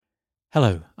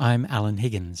Hello, I'm Alan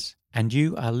Higgins, and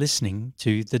you are listening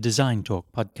to the Design Talk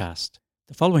podcast.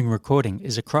 The following recording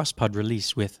is a cross-pod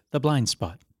release with The Blind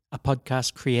Spot, a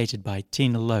podcast created by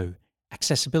Tina Lowe,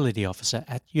 Accessibility Officer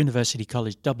at University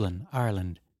College Dublin,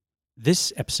 Ireland.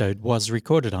 This episode was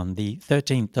recorded on the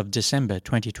 13th of December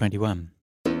 2021.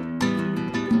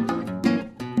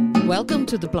 Welcome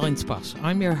to The Blind Spot.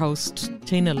 I'm your host,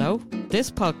 Tina Lowe.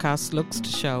 This podcast looks to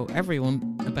show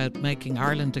everyone about making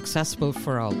Ireland accessible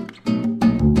for all.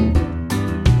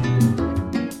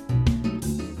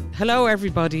 Hello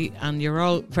everybody, and you're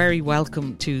all very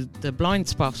welcome to the Blind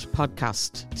Spot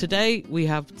podcast. Today we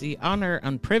have the honour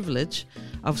and privilege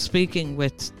of speaking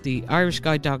with the Irish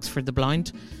Guide Dogs for the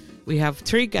Blind. We have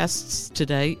three guests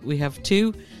today. We have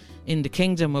two in the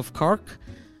Kingdom of Cork,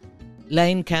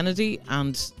 Lane Kennedy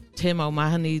and Tim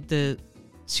O'Mahony, the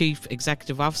Chief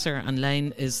Executive Officer, and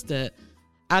Lane is the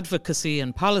Advocacy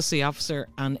and Policy Officer.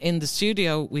 And in the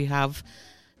studio we have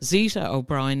Zita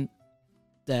O'Brien,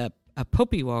 a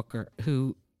puppy walker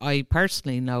who I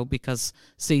personally know because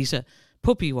Zita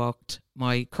puppy walked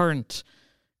my current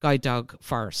guide dog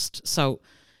Forrest. So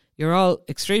you're all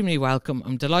extremely welcome.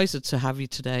 I'm delighted to have you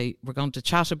today. We're going to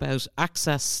chat about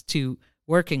access to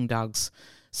working dogs.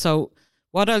 So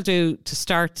what I'll do to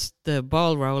start the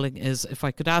ball rolling is if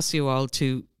I could ask you all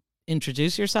to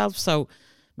introduce yourself. So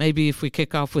maybe if we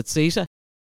kick off with Zita.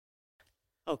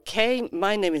 Okay,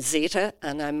 my name is Zita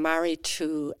and I'm married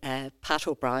to Pat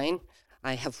O'Brien.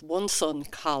 I have one son,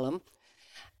 Colm,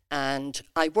 and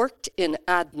I worked in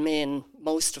admin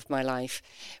most of my life,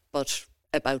 but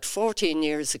about 14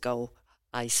 years ago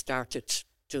I started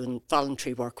doing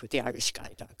voluntary work with the Irish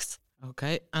Guide Dogs.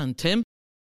 Okay, and Tim?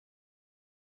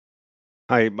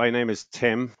 Hi, my name is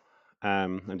Tim.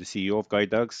 I'm the CEO of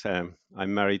Guide Dogs. I'm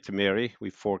married to Mary.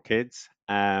 We've 4 kids.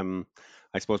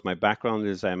 I suppose my background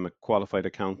is I'm a qualified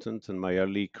accountant, and my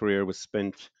early career was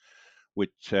spent with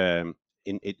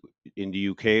in the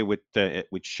UK with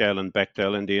Shell and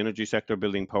Bechtel in the energy sector,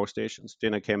 building power stations.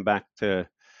 Then I came back to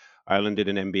Ireland, did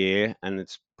an MBA, and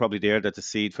it's probably there that the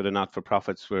seed for the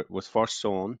not-for-profits was first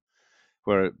sown,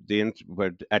 where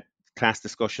at class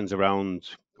discussions around,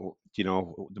 you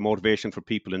know, the motivation for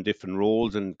people in different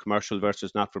roles and commercial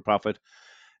versus not-for-profit.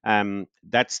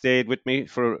 That stayed with me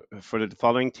for the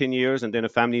following 10 years, and then a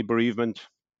family bereavement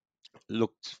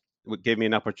gave me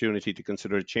an opportunity to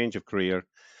consider a change of career,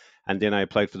 and then I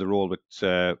applied for the role with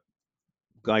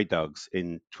Guide Dogs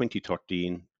in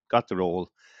 2013, got the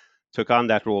role, took on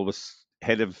that role, was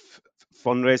head of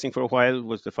fundraising for a while,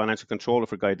 was the financial controller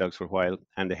for Guide Dogs for a while,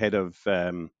 and the head of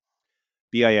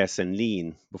BIS and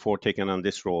Lean before taking on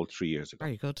this role 3 years ago.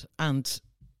 Very good. And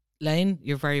Lane,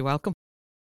 you're very welcome.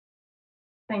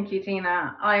 Thank you,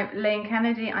 Tina. I'm Lane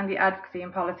Kennedy. I'm the Advocacy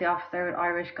and Policy Officer with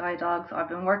Irish Guide Dogs. I've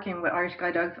been working with Irish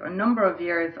Guide Dogs for a number of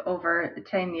years, over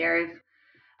 10 years.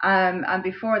 And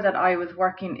before that, I was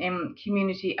working in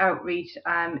community outreach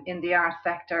in the arts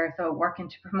sector, so working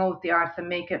to promote the arts and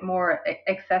make it more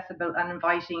accessible and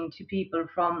inviting to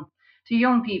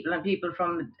young people and people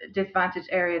from disadvantaged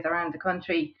areas around the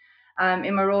country.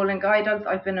 In my role in Guide Dogs,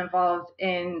 I've been involved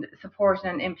in supporting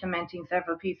and implementing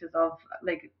several pieces of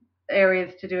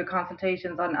areas to do with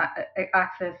consultations on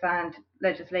access and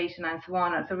legislation and so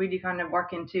on. And so really kind of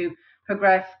working to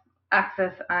progress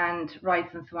access and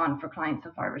rights and so on for clients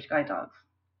of Irish Guide Dogs.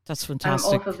 That's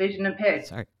fantastic. Also vision impaired.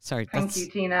 Sorry. Thank you,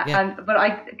 Tina. Yeah. But I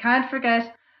can't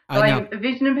forget I'm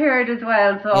vision impaired as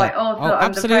well. So yeah. I also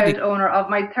am the proud owner of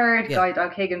my third guide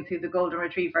dog, Higgins, who's a golden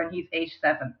retriever, and he's age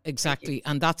 7. Exactly.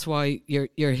 And that's why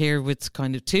you're here with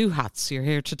kind of 2 hats. You're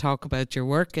here to talk about your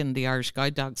work in the Irish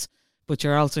Guide Dogs, but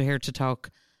you're also here to talk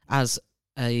as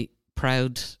a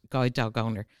proud guide dog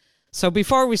owner. So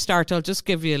before we start, I'll just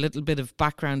give you a little bit of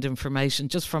background information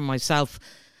just from myself.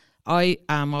 I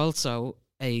am also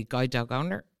a guide dog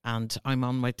owner, and I'm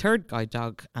on my 3rd guide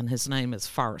dog, and his name is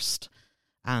Forrest.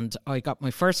 And I got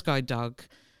my first guide dog,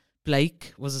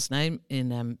 Blake was his name,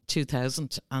 in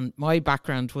 2000. And my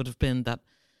background would have been that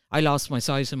I lost my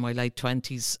sight in my late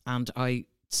 20s, and I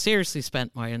seriously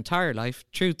spent my entire life,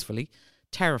 truthfully,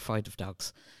 terrified of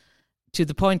dogs, to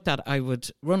the point that I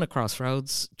would run across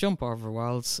roads, jump over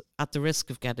walls, at the risk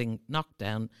of getting knocked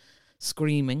down,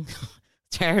 screaming,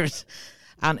 terrified.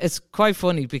 And it's quite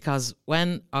funny because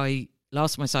when I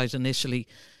lost my sight initially,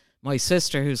 my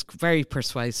sister, who's a very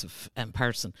persuasive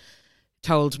person,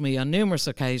 told me on numerous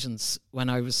occasions when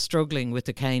I was struggling with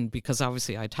a cane, because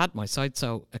obviously I'd had my sight,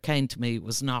 so a cane to me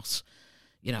was not,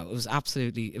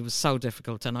 it was so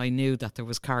difficult, and I knew that there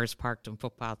was cars parked on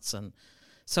footpaths. And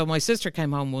so my sister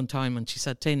came home one time and she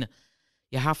said, Tina,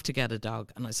 you have to get a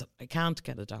dog. And I said, I can't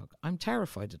get a dog. I'm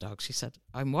terrified of dogs. She said,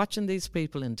 I'm watching these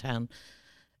people in town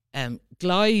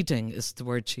gliding is the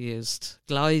word she used,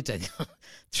 gliding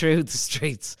through the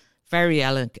streets very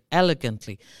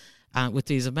elegantly with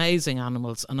these amazing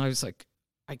animals. And I was like,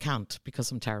 I can't,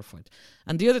 because I'm terrified.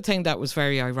 And the other thing that was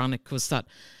very ironic was that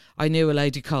I knew a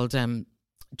lady called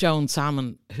Joan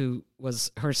Salmon, who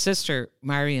was, her sister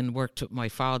Marion worked with my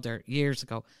father years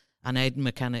ago, and Aidan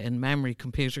McKenna in memory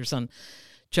computers. And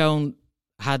Joan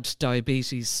had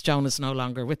diabetes. Joan is no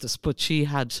longer with us, but she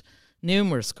had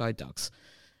numerous guide dogs,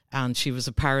 and she was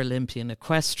a Paralympian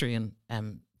equestrian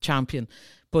champion.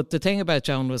 But the thing about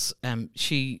Joan was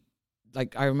she,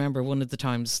 like, I remember one of the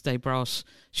times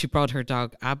she brought her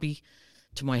dog Abby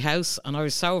to my house, and I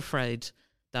was so afraid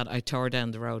that I tore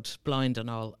down the road, blind and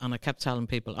all, and I kept telling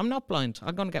people, I'm not blind,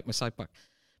 I'm going to get my sight back.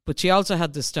 But she also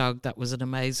had this dog that was an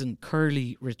amazing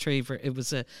curly retriever. It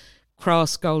was a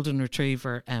cross golden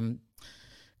retriever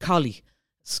collie.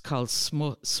 It's called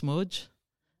Smudge,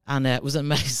 and it was an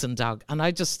amazing dog. And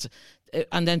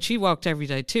and then she walked every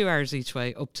day 2 hours each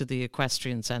way up to the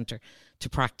equestrian centre to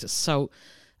practice. So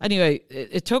anyway,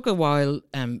 it took a while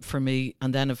for me,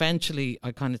 and then eventually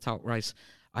I kind of thought, right,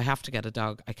 I have to get a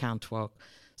dog. I can't walk.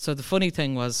 So the funny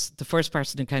thing was, the first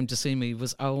person who came to see me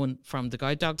was Owen from the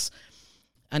Guide Dogs.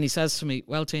 And he says to me,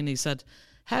 well, Tina, he said,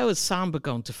 how is Samba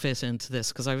going to fit into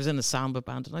this? Because I was in a Samba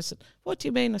band. And I said, what do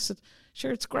you mean? I said,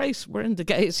 sure, it's great. We're in the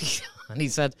Gaiety. And he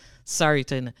said, sorry,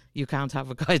 Tina, you can't have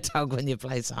a guide dog when you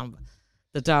play Samba.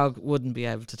 The dog wouldn't be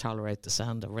able to tolerate the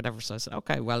sound or whatever. So I said,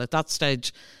 okay, well, at that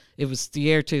stage, it was the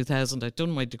year 2000. I'd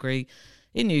done my degree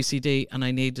in UCD and I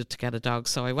needed to get a dog.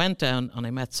 So I went down and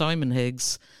I met Simon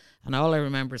Higgs. And all I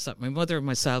remember is that my mother and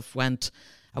myself went,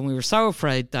 and we were so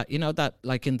afraid that, you know, that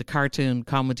like in the cartoon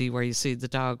comedy where you see the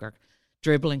dog or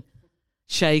dribbling,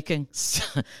 shaking.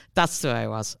 That's the way I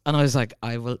was. And I was like,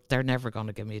 they're never going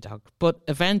to give me a dog. But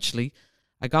eventually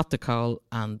I got the call,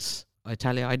 and I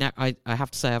tell you, I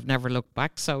have to say I've never looked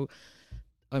back. So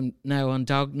I'm now on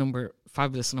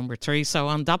fabulous number 3. So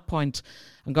on that point,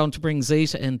 I'm going to bring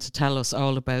Zita in to tell us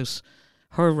all about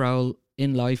her role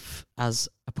in life as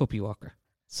a puppy walker.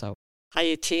 So.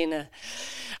 Hi, Tina.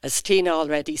 As Tina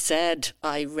already said,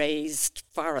 I raised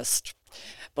Forrest,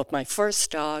 but my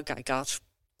first dog I got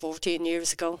 14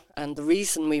 years ago, and the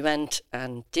reason we went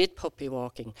and did puppy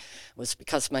walking was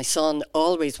because my son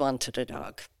always wanted a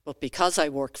dog, but because I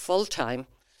worked full-time,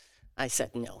 I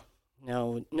said no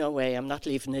way, I'm not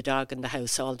leaving a dog in the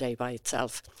house all day by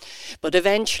itself. But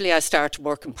eventually I started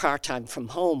working part-time from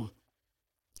home.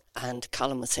 And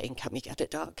Colin was saying, can we get a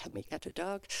dog? Can we get a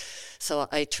dog? So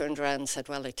I turned around and said,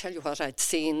 well, I tell you what, I'd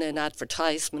seen an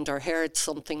advertisement or heard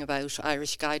something about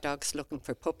Irish guide dogs looking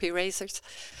for puppy raisers,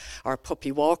 or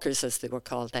puppy walkers as they were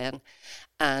called then.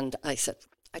 And I said,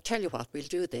 I tell you what, we'll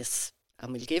do this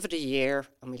and we'll give it a year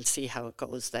and we'll see how it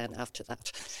goes then after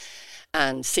that,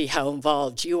 and see how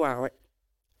involved you are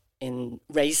in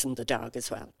raising the dog as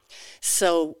well.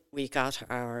 So we got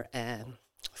our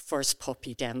first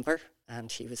puppy, Denver, and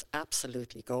he was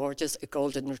absolutely gorgeous, a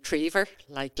golden retriever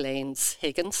like Lane's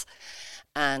Higgins,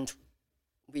 and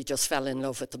we just fell in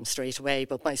love with them straight away.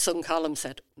 But my son Colin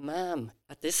said, Ma'am,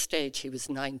 at this stage he was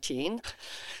 19,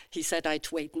 he said,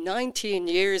 I'd wait 19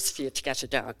 years for you to get a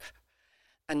dog,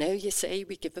 and now you say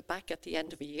we give it back at the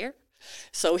end of a year?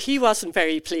 So he wasn't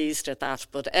very pleased at that,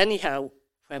 but anyhow,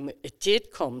 when it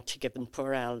did come to giving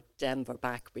poor old Denver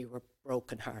back, we were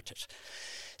broken-hearted.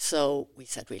 So we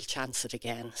said we'll chance it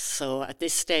again. So at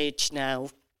this stage now,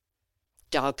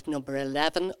 dog number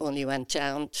 11 only went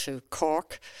down to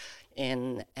Cork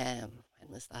in, when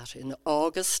was that, in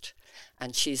August.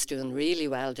 And she's doing really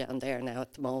well down there now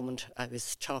at the moment. I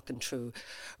was talking to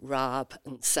Rob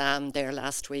and Sam there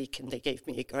last week, and they gave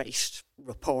me a great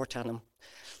report on him.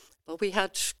 But we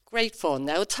had great fun.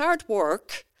 Now, it's hard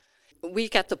work. We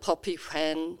get the puppy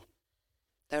when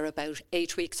they're about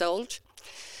 8 weeks old.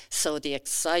 So the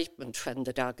excitement when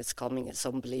the dog is coming is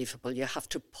unbelievable. You have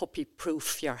to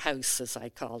puppy-proof your house, as I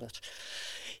call it.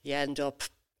 You end up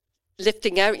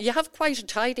lifting out. You have quite a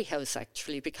tidy house,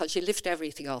 actually, because you lift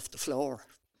everything off the floor,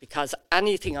 because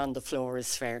anything on the floor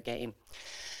is fair game.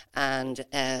 And,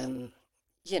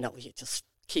 you just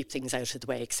keep things out of the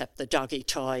way, except the doggy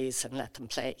toys, and let them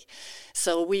play.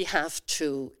 So we have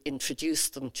to introduce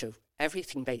them to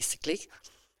everything, basically.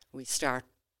 We start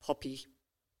puppy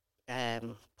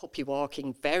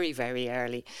walking very, very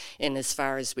early, in as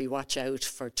far as we watch out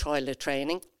for toilet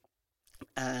training,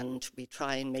 and we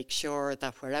try and make sure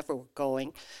that wherever we're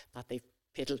going, that they've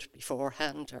piddled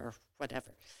beforehand or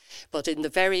whatever. But in the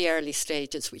very early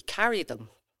stages, we carry them,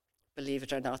 believe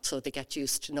it or not, so they get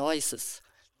used to noises.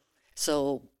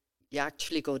 So you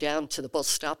actually go down to the bus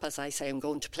stop, as I say, I'm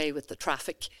going to play with the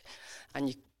traffic, and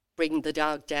you bring the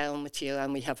dog down with you,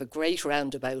 and we have a great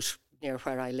roundabout near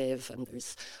where I live, and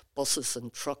there's buses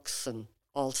and trucks and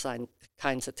all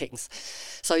kinds of things.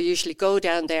 So I usually go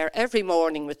down there every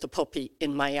morning with the puppy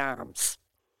in my arms.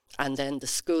 And then the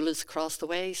school is across the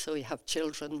way, so you have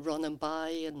children running by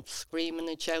and screaming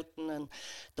and shouting, and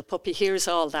the puppy hears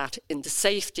all that in the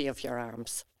safety of your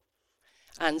arms.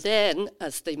 And then,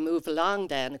 as they move along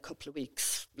then, a couple of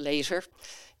weeks later,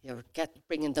 you're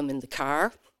bringing them in the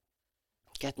car,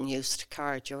 getting used to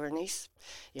car journeys.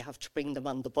 You have to bring them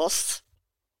on the bus,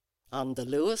 on the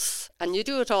Luas, and you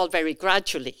do it all very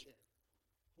gradually.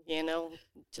 You know,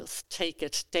 just take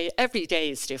it. Every day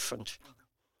is different.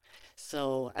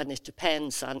 So, and it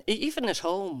depends on, even at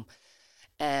home,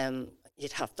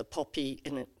 you'd have the puppy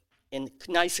in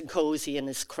nice and cozy in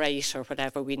his crate or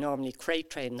whatever. We normally crate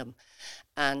train them,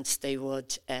 and they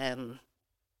would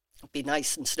be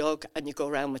nice and snug, and you go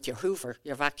around with your Hoover,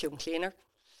 your vacuum cleaner,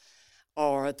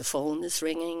 or the phone is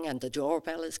ringing and the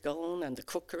doorbell is going and the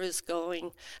cooker is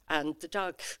going, and the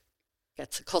dog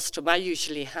gets accustomed. I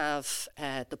usually have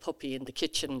the puppy in the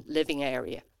kitchen living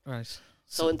area. Right.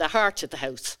 So in the heart of the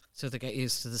house. So they get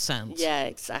used to the sounds. Yeah,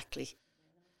 exactly.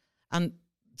 And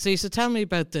so tell me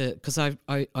about because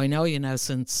I know you now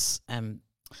since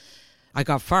I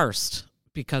got Forest,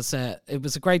 because it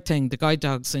was a great thing. The guide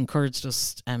dogs encouraged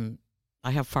us.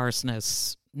 I have Forest now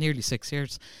nearly 6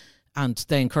 years, and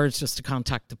they encouraged us to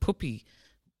contact the puppy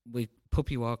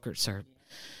walkers,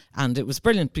 and it was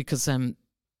brilliant because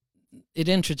it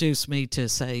introduced me to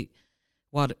say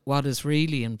what is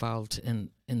really involved in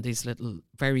these little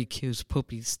very cute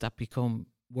puppies that become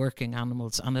working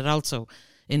animals, and it also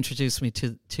introduced me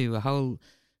to a whole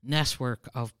network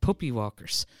of puppy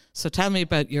walkers. So tell me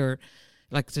about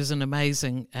there's an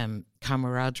amazing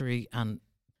camaraderie, and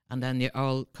then you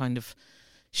all kind of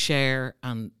share,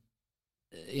 and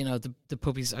you know the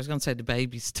puppies. I was going to say the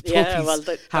babies. The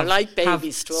puppies they're like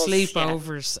babies to us.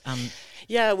 Sleepovers,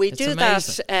 yeah, we do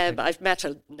amazing. that. I've met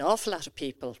an awful lot of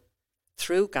people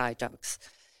through guide dogs,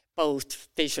 both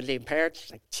visually impaired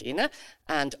like Tina,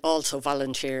 and also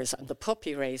volunteers. And the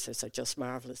puppy raisers are just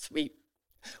marvellous.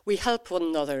 We help one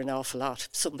another an awful lot.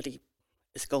 If somebody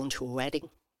is going to a wedding,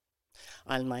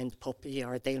 I'll mind the puppy,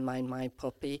 or they'll mind my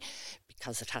puppy,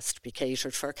 because it has to be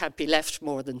catered for. It can't be left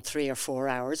more than 3 or 4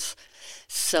 hours.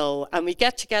 So, and we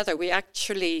get together. We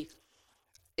actually,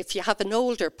 if you have an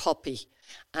older puppy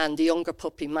and the younger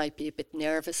puppy might be a bit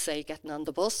nervous, say, getting on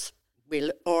the bus,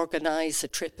 we'll organise a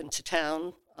trip into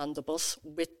town on the bus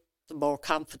with the more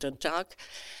confident dog.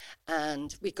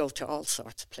 And we go to all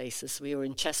sorts of places. We were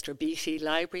in Chester Beatty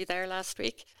Library there last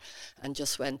week and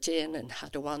just went in and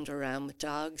had a wander around with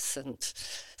dogs and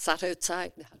sat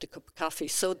outside and had a cup of coffee.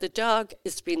 So the dog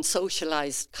is being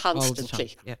socialised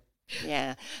constantly. Yeah.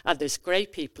 Yeah. And there's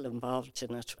great people involved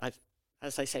in it.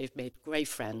 As I say, I've made great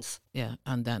friends. Yeah.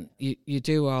 And then you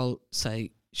do all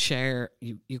say, share,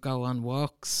 you go on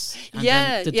walks, and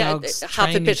then the dogs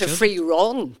have a bit of free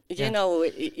run, you know,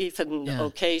 even Yeah.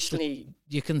 occasionally.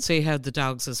 You can see how the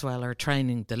dogs as well are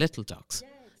training the little dogs.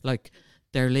 Like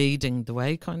they're leading the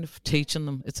way, kind of teaching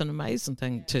them. It's an amazing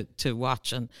thing to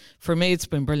watch. And for me, it's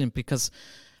been brilliant because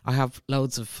I have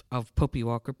loads of puppy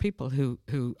walker people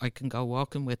who I can go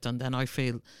walking with, and then I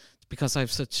feel, because I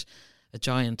have such a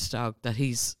giant dog, that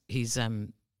he's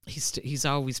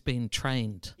always been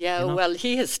trained. Yeah, you know? well,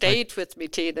 he has stayed with me,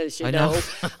 Tina, as you know,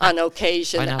 on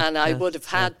occasion, and I would have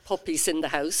had puppies in the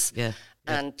house,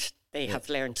 and they have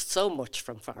learned so much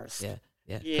from Forest. Yeah.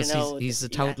 Yeah, because he's a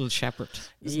total shepherd.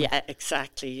 Yeah,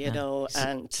 exactly, you know,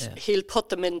 and he'll put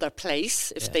them in their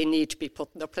place if they need to be put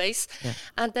in their place. Yeah.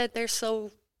 And then they're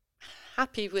so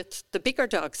happy with the bigger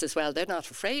dogs as well. They're not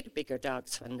afraid of bigger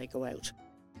dogs when they go out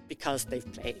because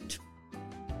they've played.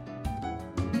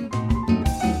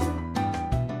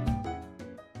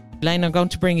 Elaine, I'm going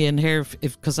to bring you in here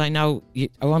because I know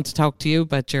I want to talk to you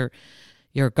about your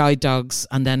guide dogs,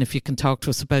 and then if you can talk to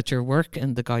us about your work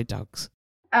in the guide dogs.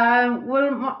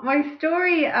 Well, my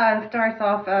story starts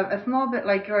off a small bit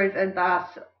like yours, in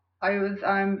that I was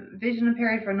vision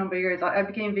impaired for a number of years. I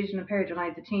became vision impaired when I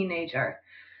was a teenager,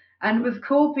 and was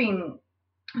coping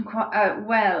quite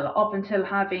well up until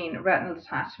having retinal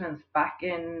detachments back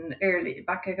in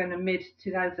kind of mid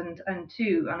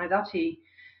 2002, and I was actually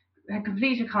had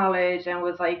completed college and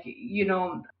was like, you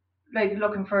know, like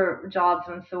looking for jobs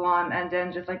and so on, and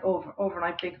then just like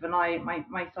overnight blink of an eye,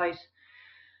 my sight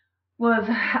was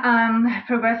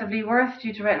progressively worse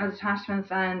due to retinal detachments,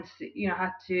 and you know,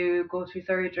 had to go through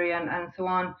surgery and so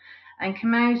on, and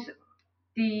come out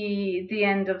the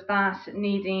end of that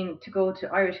needing to go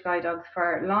to Irish Guide Dogs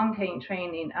for long cane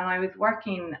training. And I was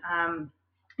working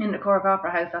in the Cork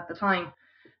Opera House at the time,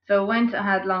 So I went, I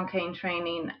had long cane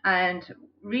training and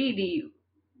really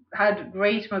had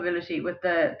great mobility with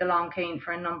the long cane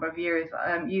for a number of years.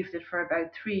 Used it for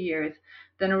about 3 years.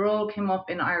 Then a role came up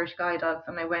in Irish Guide Dogs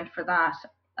and I went for that.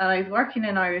 And I was working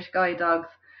in Irish Guide Dogs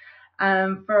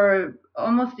for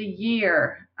almost a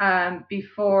year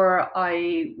before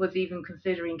I was even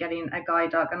considering getting a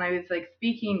guide dog. And I was like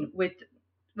speaking with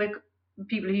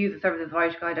people who use the services of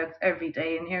Irish Guide Dogs every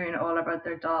day and hearing all about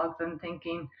their dogs and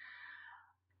thinking,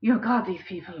 God, these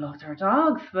people love their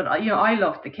dogs. But, I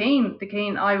loved the cane. The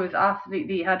cane, I was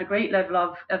absolutely, had a great level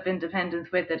of independence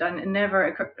with it. And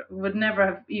would never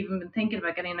have even been thinking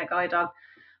about getting a guide dog.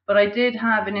 But I did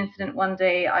have an incident one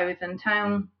day. I was in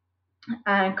town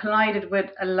and collided with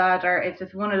a ladder. It's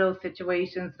just one of those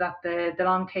situations that the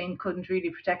long cane couldn't really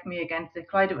protect me against. It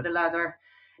collided with a ladder.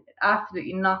 It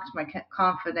absolutely knocked my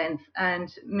confidence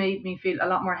and made me feel a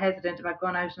lot more hesitant about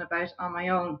going out and about on my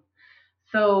own.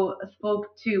 So I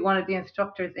spoke to one of the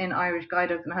instructors in Irish Guide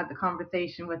Dogs and had the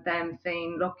conversation with them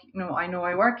saying, look, I know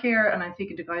I work here and I'm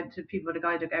speaking to people with a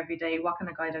guide dog every day. What can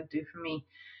a guide dog do for me?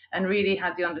 And really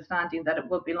had the understanding that it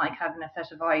would be like having a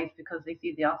set of eyes because they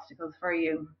see the obstacles for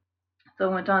you. So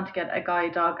I went on to get a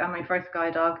guide dog, and my first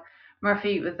guide dog,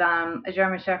 Murphy, was a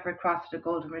German Shepherd crossed with a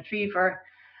Golden Retriever.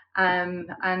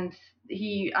 And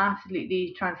he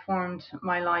absolutely transformed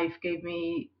my life, gave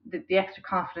me the extra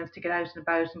confidence to get out and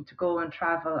about and to go and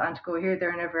travel and to go here,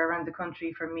 there and everywhere around the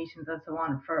country for meetings and so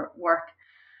on, for work.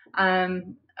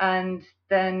 And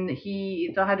then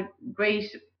so I had a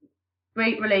great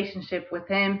relationship with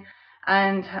him.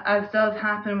 And as does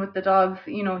happen with the dogs,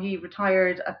 he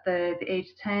retired at the age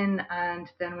of 10 and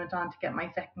then went on to get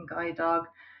my second guide dog.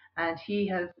 And he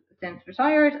has since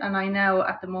retired. And I now,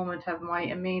 at the moment, have my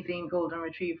amazing Golden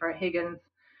Retriever, Higgins,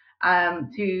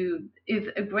 who is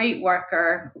a great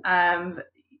worker.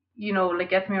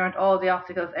 Gets me around all the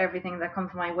obstacles, everything that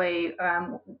comes my way,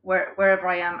 wherever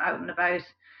I am out and about.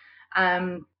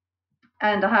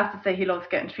 And I have to say, he loves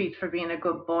getting treats for being a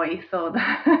good boy. So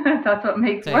that's what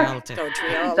makes work.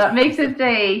 That makes his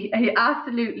day. He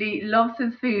absolutely loves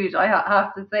his food, I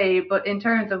have to say. But in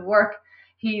terms of work,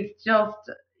 he's just,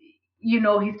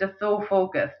 he's just so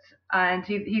focused. And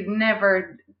he's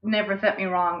never set me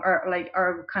wrong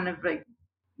or kind of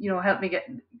helped me get.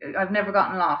 I've never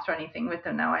gotten lost or anything with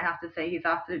him now. I have to say, he's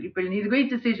absolutely brilliant. He's a great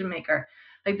decision maker.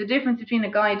 Like the difference between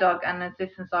a guide dog and an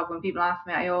assistance dog, when people ask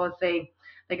me, I always say,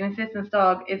 like an assistance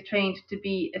dog is trained to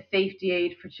be a safety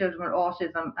aid for children with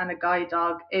autism, and a guide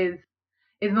dog is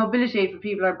mobility aid for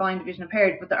people who are blind, vision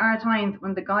impaired. But there are times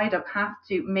when the guide dog has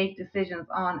to make decisions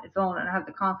on its own and have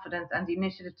the confidence and the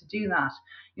initiative to do that.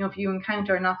 If you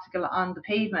encounter an obstacle on the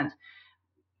pavement,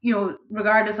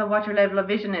 regardless of what your level of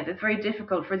vision is, it's very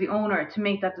difficult for the owner to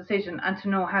make that decision and to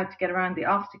know how to get around the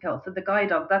obstacle. So the guide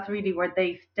dog, that's really where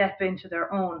they step into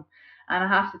their own. And I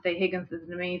have to say, Higgins is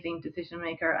an amazing decision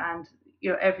maker, and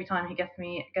every time he gets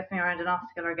me around an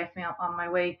obstacle or gets me on my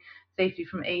way safely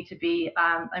from A to B,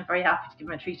 I'm very happy to give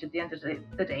him a treat at the end of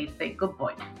the day to say, good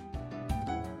boy.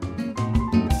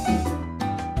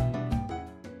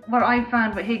 What I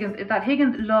found with Higgins is that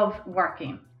Higgins loves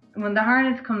working. When the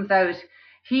harness comes out,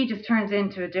 he just turns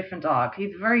into a different dog.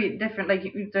 He's very different.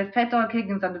 Like, there's pet dog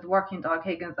Higgins and there's working dog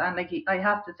Higgins, and I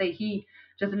have to say, he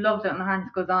just loves it when the harness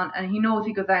goes on, and he knows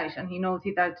he goes out and he knows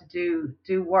he's out to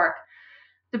do work.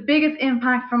 The biggest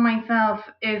impact for myself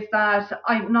is that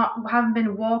I haven't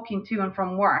been walking to and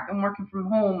from work. I'm working from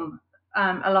home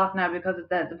a lot now because of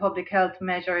the public health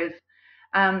measures.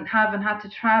 Haven't had to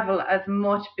travel as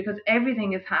much because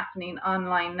everything is happening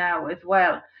online now as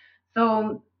well.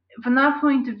 So from that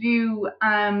point of view,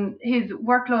 his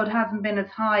workload hasn't been as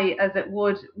high as it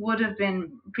would have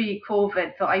been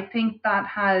pre-COVID. So I think that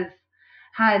has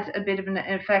had a bit of an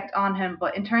effect on him.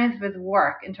 But in terms of his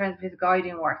work, in terms of his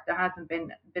guiding work, there hasn't been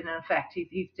an effect.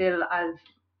 He's still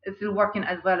working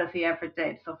as well as he ever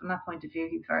did. So from that point of view,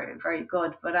 he's very, very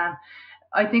good. But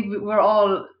I think we're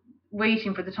all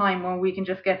waiting for the time when we can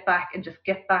just get back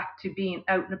to being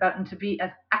out and about and to be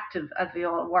as active as we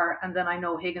all were. And then I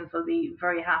know Higgins will be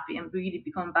very happy and really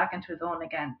be coming back into his own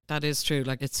again. That is true.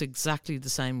 Like, it's exactly the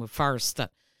same with Forrest,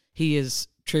 that he is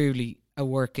truly a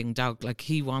working dog. Like,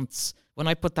 he wants, when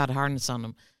I put that harness on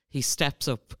him, he steps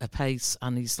up a pace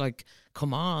and he's like,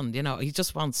 come on, he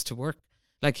just wants to work.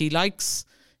 Like,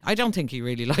 I don't think he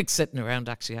really likes sitting around,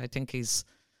 actually. I think he's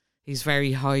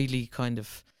very highly kind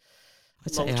of,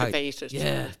 motivated.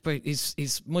 Yeah, but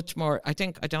he's much more, I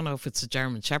don't know if it's a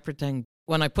German Shepherd thing.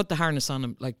 When I put the harness on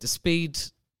him, like the speed,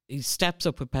 he steps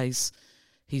up a pace.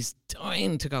 He's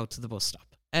dying to go to the bus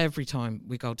stop every time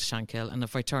we go to Shankill. And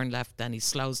if I turn left, then he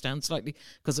slows down slightly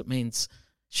because it means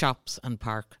shops and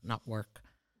park, not work.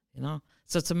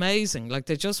 So it's amazing. Like,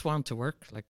 they just want to work.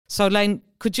 Like, so Lane,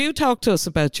 could you talk to us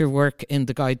about your work in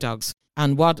the guide dogs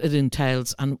and what it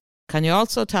entails? And can you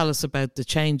also tell us about the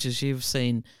changes you've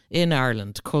seen in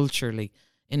Ireland culturally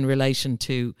in relation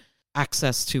to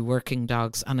access to working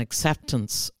dogs and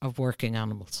acceptance of working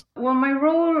animals? Well, my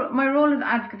role as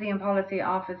advocacy and policy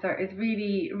officer is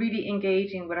really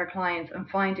engaging with our clients and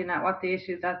finding out what the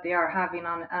issues that they are having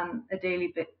on a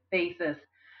daily basis.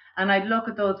 And I'd look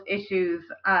at those issues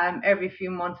every few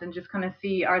months and just kind of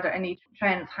see, are there any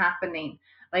trends happening?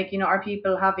 Like, are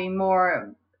people having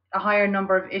a higher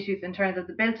number of issues in terms of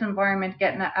the built environment,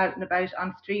 getting out and about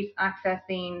on streets,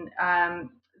 accessing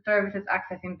services,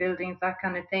 accessing buildings, that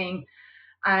kind of thing.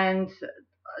 And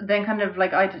then kind of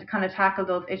like I kind of tackle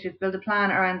those issues, build a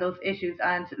plan around those issues,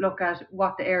 and look at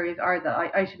what the areas are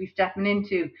that I should be stepping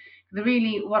into. Because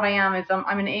really what I am is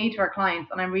I'm an aid to our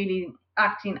clients, and I'm really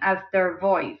acting as their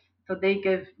voice. So they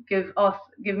give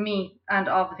me and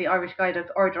obviously Irish Guide Dogs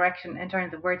our direction in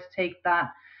terms of where to take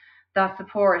that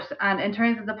support. And in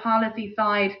terms of the policy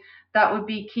side, that would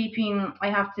be I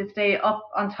have to stay up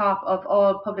on top of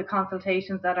all public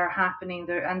consultations that are happening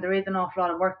there, and there is an awful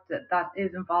lot of work that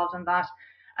is involved in that,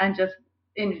 and just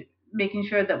in making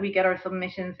sure that we get our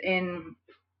submissions in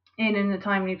a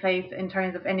timely place in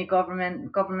terms of any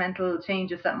governmental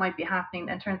changes that might be happening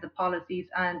in terms of policies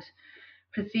and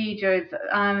procedures.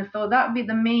 So that would be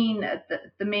the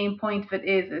main point of it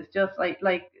is just like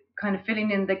kind of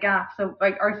filling in the gap. So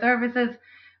like our services,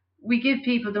 we give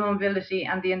people the mobility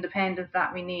and the independence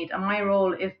that we need. And my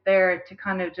role is there to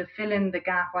kind of just fill in the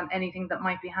gap on anything that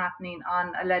might be happening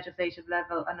on a legislative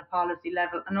level and a policy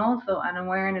level, and also an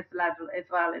awareness level as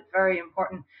well. It's very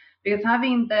important, because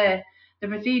having the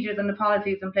procedures and the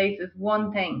policies in place is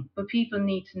one thing, but people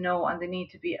need to know, and they need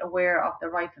to be aware of the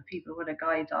rights of people with a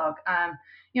guide dog.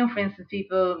 For instance,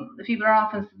 people are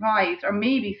often surprised, or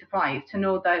maybe surprised, to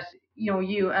know that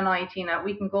you and I, Tina,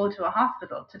 we can go to a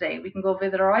hospital today. We can go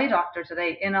visit our eye doctor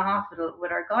today in a hospital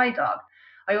with our guide dog.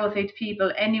 I always say to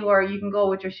people, anywhere you can go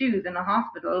with your shoes in a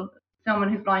hospital,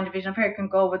 someone who's blind or vision impaired can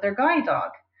go with their guide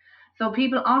dog. So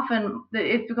people often,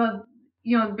 it's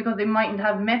because they mightn't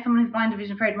have met someone who's blind or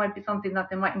vision impaired, it might be something that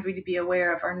they mightn't really be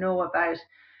aware of or know about.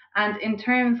 And in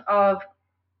terms of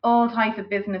all types of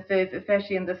businesses,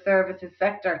 especially in the services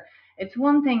sector, it's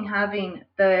one thing having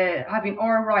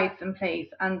our rights in place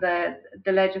and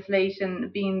the legislation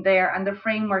being there and the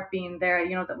framework being there,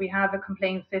 that we have a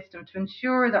complaint system to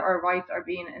ensure that our rights are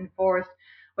being enforced,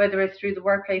 whether it's through the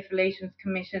Workplace Relations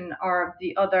Commission or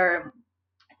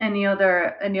any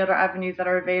other avenues that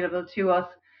are available to us.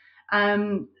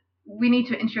 We need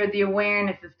to ensure the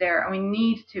awareness is there, and we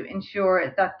need to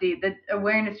ensure that the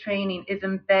awareness training is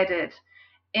embedded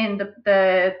in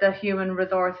the human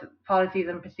resource policies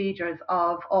and procedures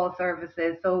of all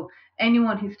services. So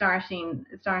anyone who's starting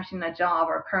a job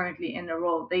or currently in a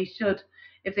role, they should,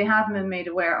 if they haven't been made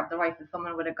aware of the rights of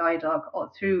someone with a guide dog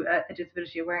through a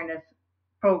disability awareness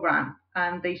program,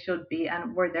 they should be,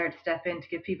 and we're there to step in to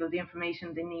give people the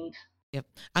information they need. Yep.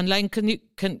 And Lane,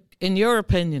 can in your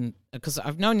opinion, because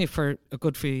I've known you for a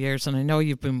good few years and I know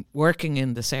you've been working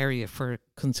in this area for a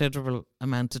considerable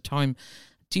amount of time,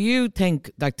 do you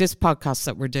think, like, this podcast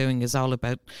that we're doing is all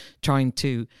about trying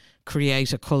to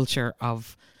create a culture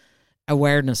of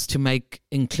awareness to make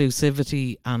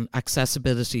inclusivity and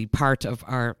accessibility part of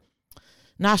our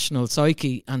national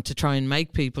psyche, and to try and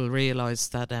make people realise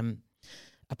that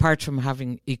apart from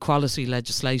having equality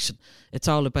legislation, it's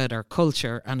all about our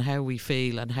culture and how we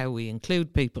feel and how we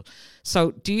include people.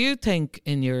 So do you think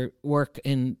in your work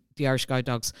in the Irish Guide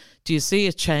Dogs, do you see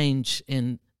a change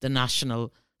in the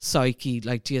national psyche?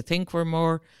 Like, do you think we're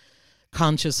more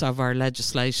conscious of our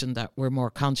legislation, that we're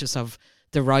more conscious of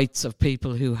the rights of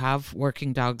people who have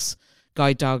working dogs,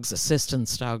 guide dogs,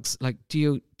 assistance dogs? Like,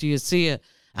 do you see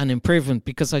an improvement?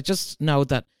 Because I just know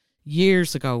that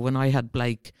years ago when I had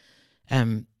Blake,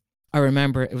 I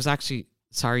remember it was actually,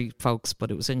 sorry folks, but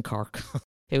it was in Cork.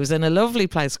 It was in a lovely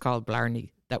place called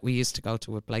Blarney that we used to go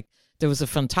to with Blake. There was a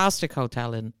fantastic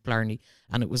hotel in Blarney,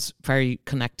 and it was very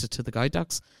connected to the guide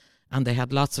dogs. And they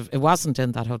had it wasn't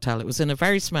in that hotel, it was in a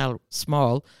very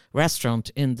small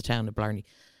restaurant in the town of Blarney.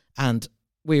 And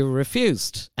we were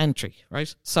refused entry,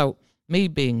 right? So me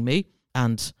being me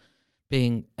and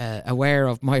being aware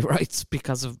of my rights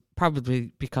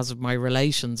probably because of my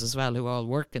relations as well, who all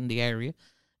work in the area,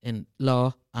 in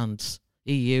law and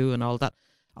EU and all that,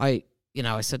 I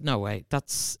said, no way,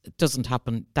 it doesn't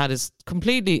happen. That is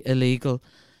completely illegal.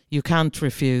 You can't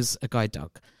refuse a guide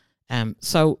dog.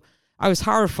 So I was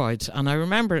horrified, and I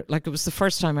remember, like, it was the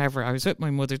first time ever I was with my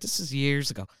mother. This is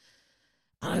years ago,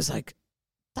 and I was like,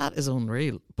 that is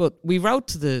unreal. But we wrote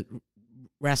to the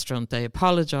restaurant, they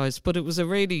apologised, but it was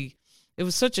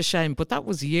such a shame. But that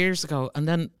was years ago. And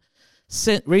then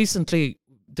recently,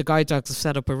 the Guide Dogs have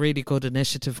set up a really good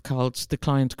initiative called the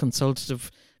Client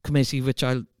Consultative Committee, which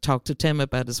I'll talk to Tim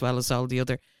about, as well as all the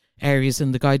other areas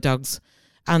in the Guide Dogs.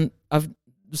 And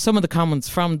some of the comments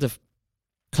from the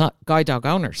guide dog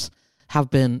owners have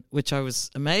been, which I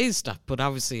was amazed at, but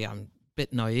obviously I'm a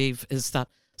bit naive, is that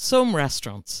some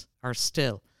restaurants are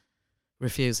still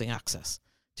refusing access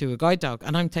to a guide dog.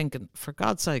 And I'm thinking, for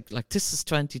God's sake, like, this is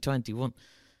 2021.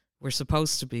 We're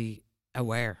supposed to be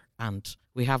aware and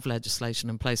we have legislation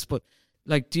in place. But,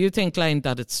 like, do you think, Lane,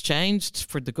 that it's changed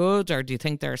for the good, or do you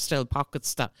think there are still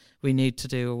pockets that we need to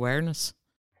do awareness?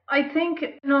 I think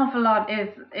an awful lot is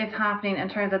happening in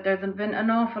terms that there's been an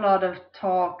awful lot of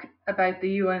talk about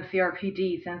the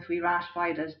UNCRPD since we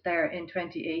ratified it there in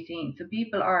 2018. So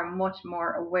people are much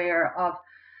more aware of,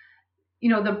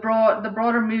 the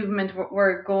broader movement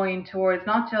we're going towards,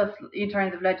 not just in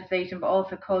terms of legislation, but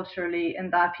also culturally, in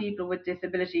that people with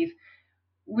disabilities,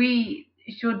 we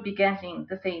should be getting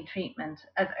the same treatment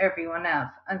as everyone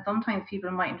else. And sometimes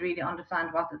people mightn't really understand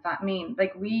what does that mean.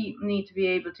 Like, we need to be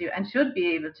able to, and should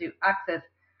be able to, access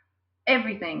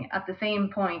everything at the same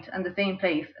point and the same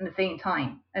place and the same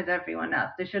time as everyone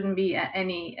else. There shouldn't be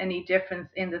any difference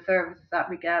in the services that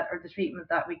we get or the treatment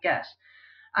that we get.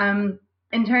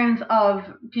 In terms of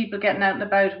people getting out and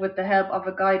about with the help of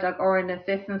a guide dog or an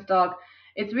assistance dog,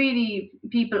 it's really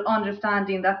people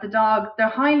understanding that the dog, they're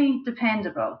highly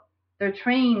dependable. They're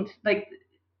trained, like,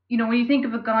 when you think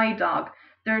of a guide dog,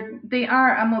 they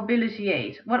are a mobility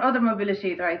aid. What other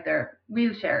mobility aids are out there?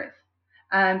 Wheelchairs,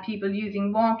 people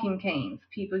using walking canes,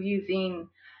 people using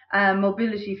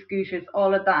mobility scooters,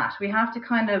 all of that. We have to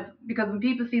because when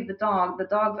people see the dogs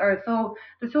are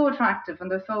they're so attractive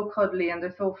and they're so cuddly and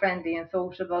they're so friendly and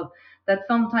sociable that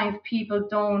sometimes people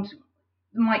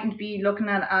mightn't be looking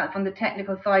at from the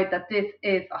technical side that this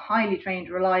is a highly trained,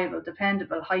 reliable,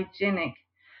 dependable, hygienic,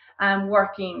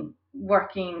 working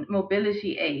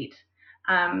mobility aid.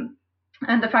 And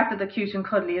the fact that they're cute and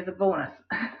cuddly is a bonus.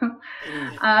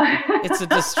 It's a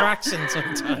distraction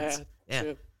sometimes.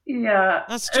 Yeah.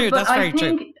 That's true. That's very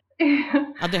true.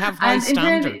 And they have high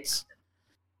standards.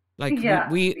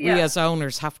 We as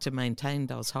owners have to maintain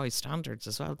those high standards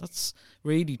as well. That's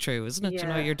really true, isn't it?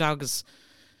 Yeah. Your dog is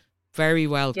very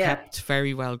well kept,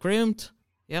 very well groomed.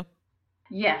 Yeah.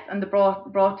 Yes, and they're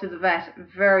brought to the vet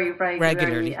very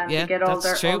regularly, and they get all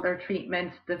their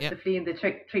treatment, the flea and the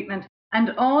tick treatment,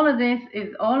 and all of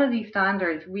these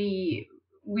standards we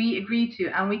agree to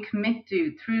and we commit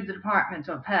to through the Department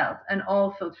of Health and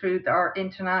also through our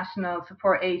international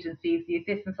support agencies, the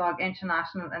Assistance Dog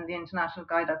International and the International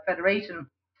Guide Dog Federation,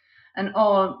 and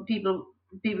all people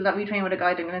that we train with a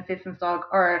guide dog and assistance dog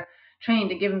are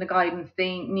trained and given the guidance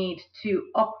they need to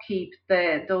upkeep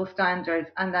those standards,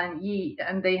 and then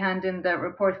they hand in the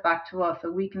reports back to us so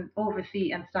we can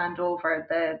oversee and stand over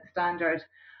the standard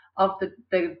of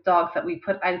the dogs that we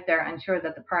put out there and ensure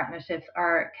that the partnerships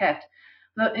are kept.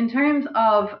 But in terms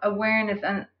of awareness,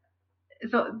 and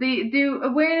so the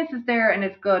awareness is there and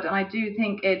it's good, and I do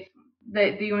think it's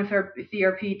the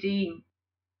UNCRPD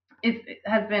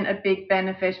has been a big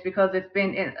benefit because it's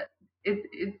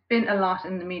been a lot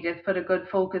in the media. It's put a good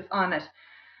focus on it.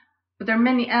 But there are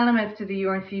many elements to the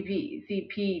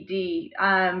UNCRPD.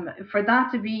 For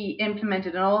that to be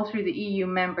implemented and all through the EU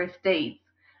member states,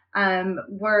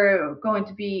 we're going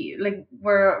to be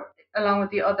we're along with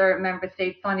the other member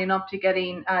states signing up to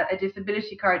getting a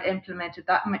disability card implemented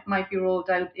that might be rolled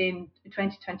out in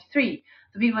 2023.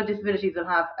 So people with disabilities will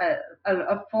have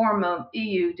a formal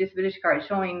EU disability card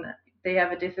showing they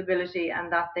have a disability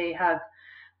and that they have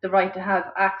the right to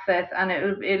have access, and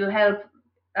it'll help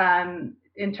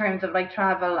in terms of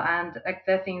travel and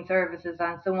accessing services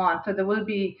and so on. So there will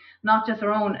be not just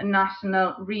our own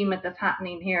national remit that's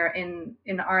happening here in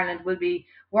Ireland, we'll be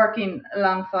working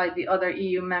alongside the other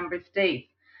EU member states.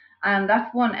 And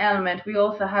that's one element. We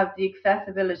also have the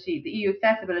EU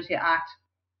Accessibility Act,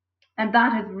 and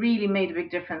that has really made a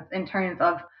big difference in terms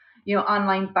of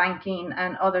online banking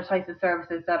and other types of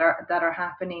services that are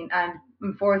happening, and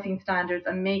enforcing standards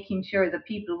and making sure that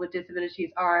people with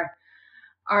disabilities are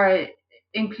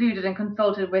included and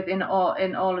consulted with in all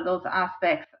of those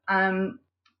aspects. And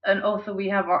also we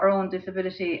have our own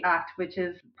Disability Act, which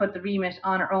has put the remit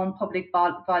on our own public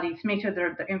bodies to make sure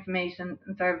that the information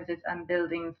and services and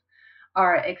buildings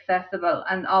are accessible.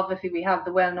 And obviously we have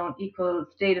the well-known Equal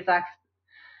Status Act,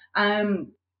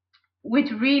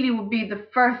 which really would be the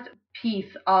first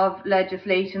piece of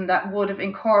legislation that would have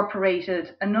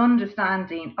incorporated an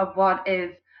understanding of what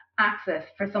is access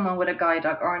for someone with a guide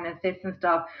dog or an assistance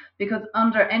dog, because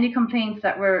under any complaints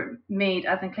that were made,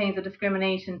 as in claims of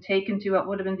discrimination, taken to what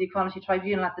would have been the Equality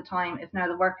Tribunal at the time, is now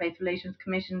the Workplace Relations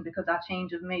Commission, because that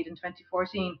change was made in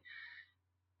 2014.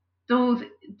 Those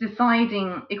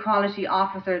deciding equality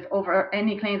officers over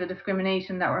any claims of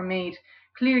discrimination that were made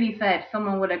clearly said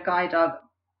someone with a guide dog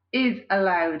is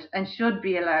allowed and should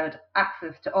be allowed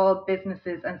access to all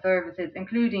businesses and services,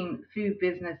 including food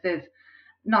businesses,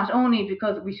 not only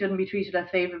because we shouldn't be treated less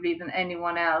favourably than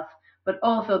anyone else, but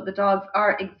also the dogs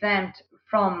are exempt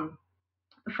from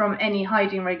any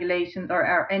hiding regulations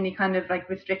or any kind of like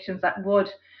restrictions that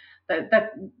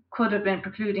could have been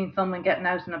precluding someone getting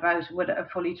out and about with a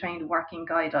fully trained working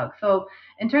guide dog. So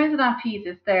in terms of that piece,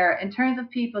 it's there. In terms of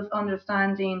people's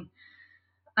understanding,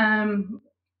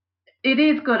 it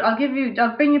is good. I'll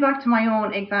bring you back to my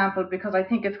own example, because I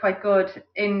think it's quite good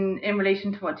in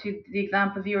relation to the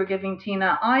examples you were giving,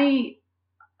 Tina. I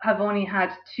have only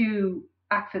had 2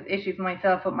 access issues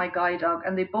myself with my guide dog,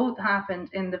 and they both happened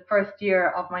in the first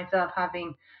year of myself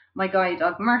having my guide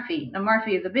dog, Murphy. Now,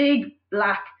 Murphy is a big,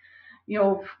 black,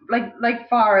 like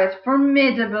Forrest,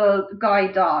 formidable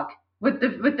guide dog with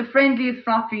the friendliest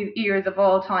floppy ears of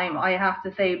all time, I have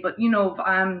to say. But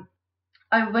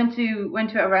I went to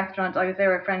a restaurant. I was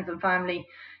there with friends and family.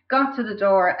 Got to the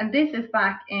door, and this is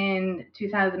back in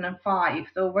 2005.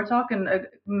 So we're talking a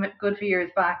good few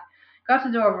years back. Got to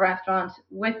the door of a restaurant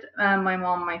with my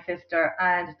mom, my sister,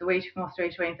 and the waiter came up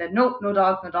straight away and said, "Nope, no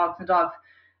dogs, no dogs, no dogs."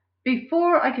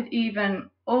 Before I could even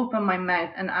open my mouth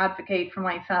and advocate for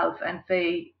myself and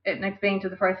say and explain to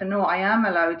the person, "No, I am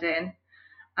allowed in,"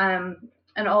 and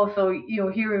also,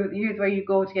 here's where you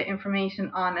go to get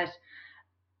information on it.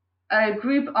 A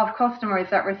group of customers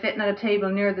that were sitting at a table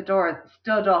near the door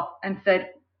stood up and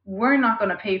said, "We're not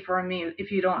going to pay for a meal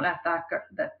if you don't let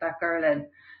that girl in."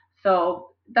 So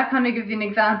that kind of gives you an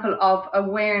example of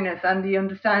awareness and the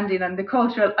understanding and the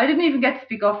cultural. I didn't even get to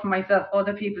speak up for myself;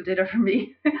 other people did it for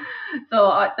me.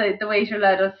 So the waiter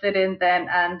let us sit in then,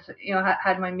 and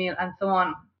had my meal and so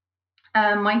on.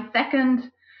 My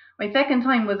second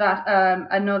time was at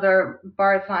another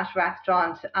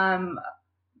bar/restaurant.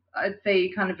 I'd say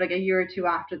kind of like a year or 2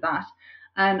 after that,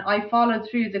 and I followed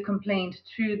through the complaint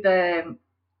through the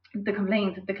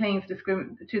claims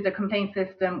through the complaint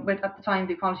system with, at the time,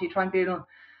 the Equality Tribunal,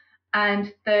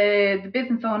 and the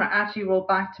business owner actually wrote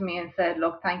back to me and said,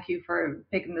 "Look, thank you for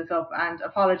picking this up," and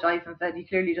apologised and said he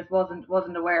clearly just wasn't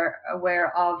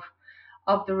aware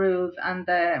of the rules and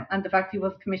the fact he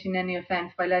wasn't committing any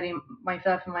offence by letting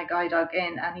myself and my guide dog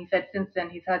in. And he said since then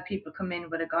he's had people come in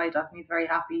with a guide dog, and he's very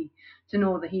happy to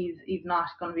know that he's not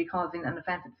going to be causing an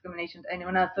offence of discrimination to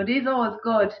anyone else. So it is always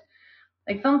good.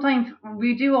 Like, sometimes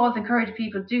we do always encourage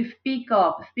people to speak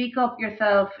up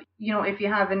yourself, if you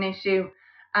have an issue.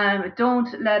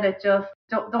 Don't let it just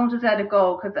let it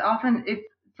go, because often it's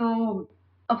so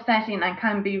upsetting and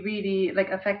can be really like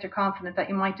affect your confidence that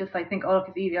you might just think, "Oh, look,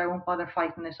 it's easy, I won't bother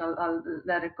fighting it, I'll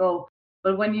let it go."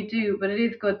 But when you do, it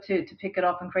is good to pick it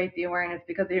up and create the awareness,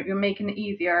 because you're making it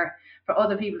easier for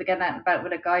other people to get out and about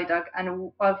with a guide dog.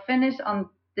 And I'll finish on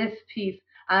this piece,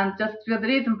 just because it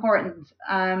is important,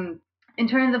 in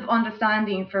terms of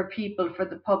understanding for people, for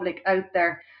the public out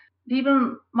there.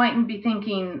 People mightn't be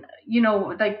thinking,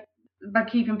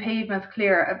 about keeping pavements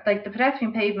clear. Like, the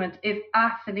pedestrian pavement is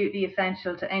absolutely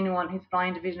essential to anyone who's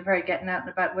blind or vision impaired getting out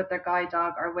and about with their guide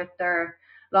dog or with their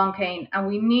long cane, and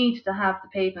we need to have the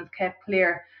pavements kept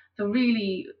clear. So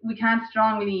really, we can't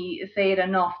strongly say it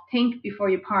enough. Think before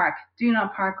you park. Do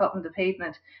not park up on the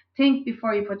pavement. Think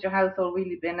before you put your household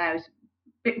wheelie bin out.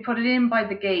 Put it in by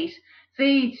the gate.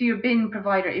 Say to your bin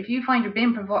provider, if you find your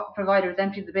bin provider is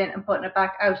emptying the bin and putting it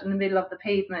back out in the middle of the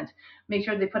pavement, make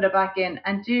sure they put it back in.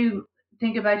 And do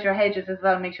think about your hedges as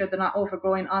well. Make sure they're not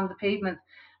overgrowing on the pavement.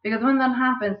 Because when that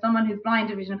happens, someone who's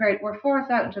blind or vision impaired, we're forced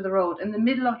out into the road in the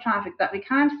middle of traffic that we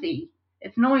can't see.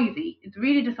 It's noisy. It's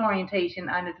really disorientation,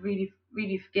 and it's really,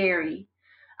 really scary.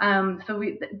 So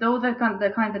those are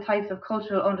the kinds of types of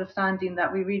cultural understanding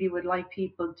that we really would like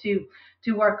people to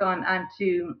work on and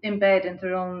to embed into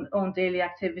their own daily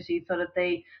activities, so that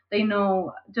they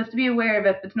know, just to be aware of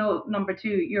it. But number 2,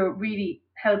 you're really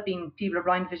helping people who are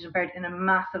blind, vision impaired in a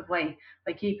massive way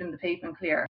by keeping the pavement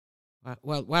clear.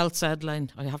 Well said, Lane.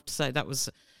 I have to say that was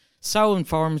so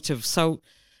informative.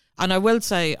 And I will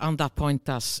say on that point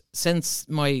that since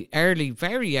my very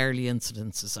early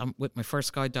incidences with my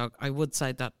first guide dog, I would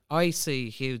say that I see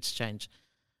huge change,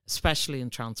 especially in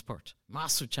transport.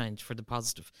 Massive change for the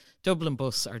positive. Dublin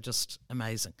Bus are just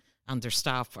amazing, and their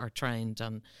staff are trained,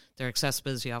 and their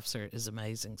accessibility officer is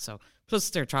amazing. So, plus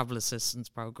their travel assistance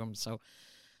program. So,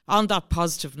 on that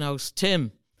positive note,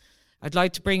 Tim, I'd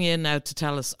like to bring you in now to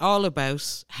tell us all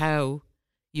about how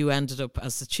you ended up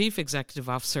as the Chief Executive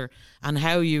Officer and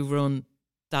how you run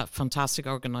that fantastic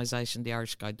organisation, the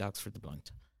Irish Guide Dogs for the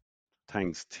Blind.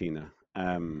 Thanks, Tina.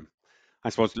 I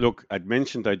suppose, look, I'd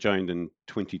mentioned I joined in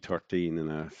 2013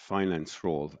 in a finance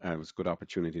role. It was a good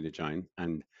opportunity to join.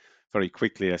 And very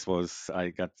quickly, I suppose, I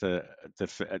got to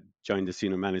join the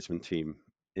senior management team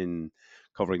in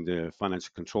covering the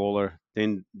financial controller,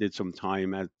 then did some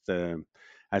time as the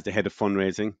head of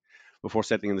fundraising before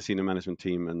settling in the senior management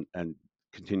team and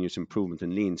continuous improvement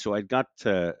in lean. So I got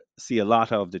to see a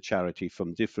lot of the charity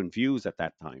from different views at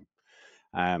that time.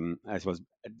 I suppose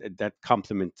that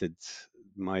complemented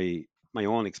my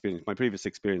own experience, my previous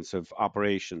experience of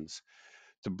operations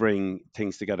to bring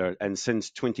things together. And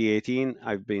since 2018,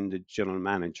 I've been the general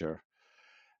manager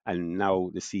and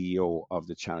now the CEO of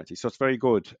the charity. So it's very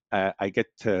good. I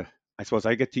suppose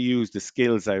I get to use the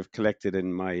skills I've collected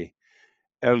in my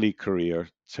early career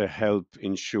to help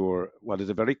ensure what is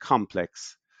a very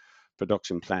complex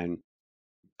production plan,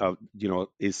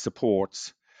 is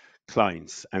supports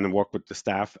clients and work with the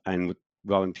staff and with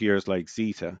volunteers like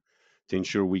Zita to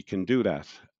ensure we can do that.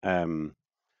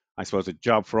 I suppose a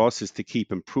job for us is to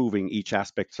keep improving each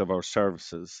aspect of our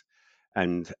services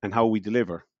and how we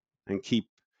deliver and keep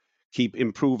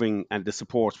improving and the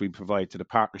support we provide to the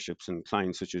partnerships and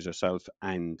clients such as yourself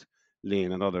and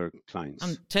Lane and other clients.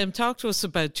 And Tim, talk to us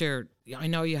about I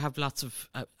know you have lots of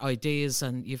ideas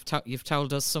and you've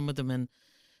told us some of them in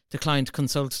the Client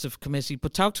Consultative Committee,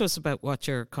 but talk to us about what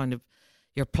your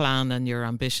plan and your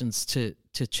ambitions to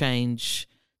change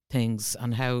things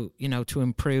and how, to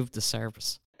improve the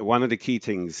service. One of the key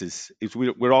things is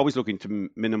we're always looking to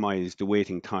minimize the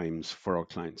waiting times for our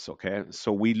clients, okay?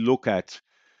 So we look at,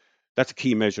 that's a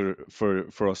key measure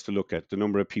for us to look at, the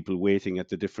number of people waiting at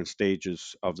the different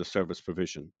stages of the service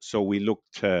provision. So there's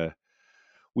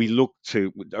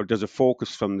a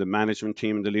focus from the management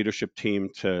team and the leadership team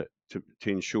to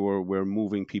ensure we're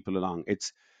moving people along.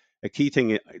 It's a key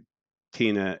thing,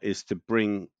 Tina, is to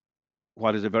bring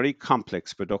what is a very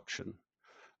complex production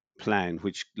plan,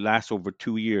 which lasts over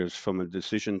 2 years from a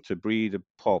decision to breed a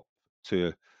pup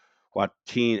to what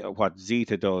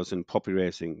Zita does in puppy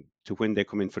racing, to when they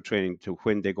come in for training, to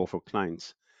when they go for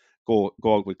clients, go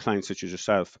out with clients such as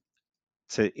yourself,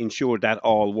 to ensure that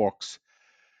all works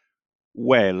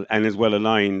well and is well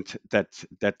aligned, that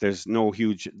there's no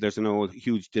huge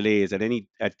delays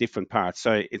at different parts.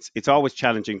 So it's always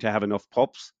challenging to have enough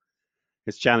pups.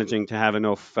 It's challenging to have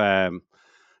enough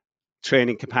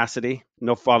training capacity,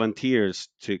 enough volunteers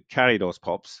to carry those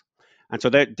pups. And so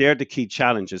they're the key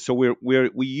challenges. So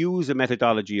we use a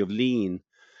methodology of lean,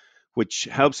 which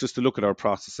helps us to look at our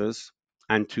processes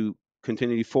and to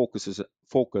continually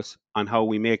focus on how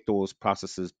we make those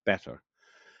processes better.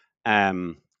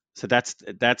 So that's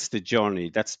the journey.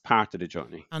 That's part of the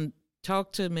journey. And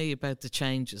talk to me about the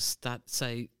changes that,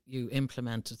 say, you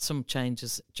implemented, some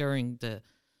changes during the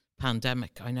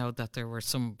pandemic. I know that there were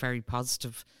some very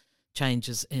positive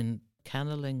changes in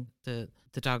kenneling. The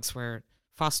dogs were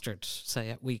fostered, say,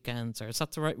 at weekends, or is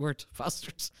that the right word,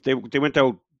 fostered? They went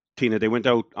out, Tina, they went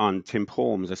out on Tim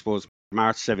Holmes, I suppose,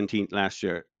 March 17th last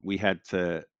year. We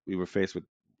were faced with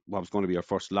what was going to be our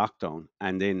first lockdown.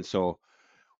 And then so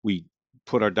we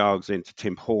put our dogs into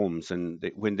Tim Holmes, and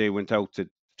when they went out to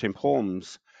Tim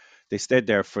Holmes, they stayed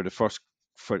there for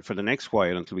the next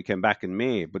while until we came back in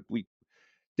May. But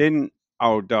then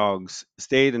our dogs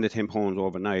stayed in the Tim Holmes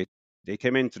overnight. They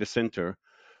came into the centre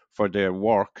for their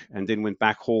work and then went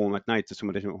back home at night to some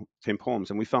of the Tim Holmes,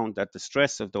 and we found that the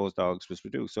stress of those dogs was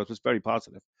reduced. So it was very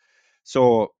positive.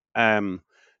 So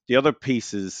the other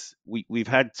pieces, we've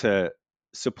had to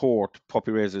support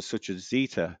puppy raisers such as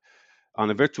Zita on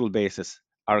a virtual basis,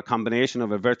 or a combination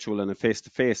of a virtual and a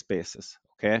face-to-face basis,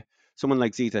 okay? Someone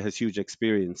like Zita has huge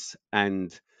experience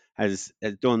and has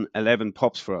done 11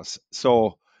 pups for us.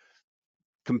 So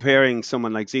comparing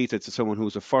someone like Zita to someone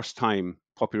who's a first-time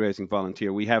puppy raising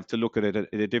volunteer, we have to look at it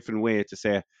in a different way to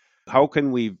say, how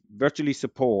can we virtually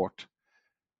support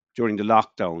during the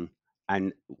lockdown?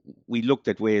 And we looked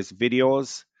at ways,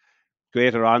 videos,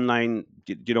 greater online,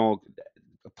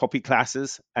 puppy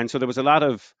classes. And so there was a lot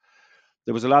of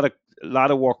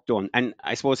work done. And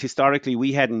I suppose historically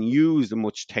we hadn't used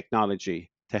much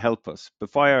technology to help us.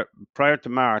 But prior to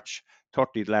March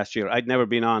 30th last year, I'd never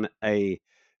been on a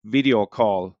video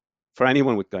call for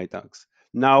anyone with guide dogs.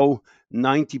 Now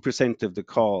 90% of the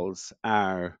calls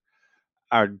are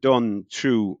done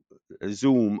through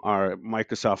Zoom or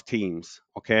Microsoft Teams.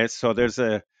 Okay, so there's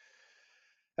a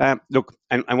look,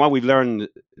 and what we've learned,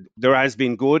 there has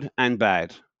been good and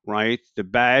bad, right? The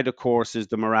bad, of course, is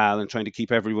the morale and trying to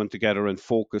keep everyone together and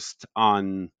focused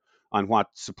on on what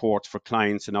supports for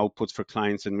clients and outputs for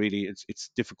clients. And really, it's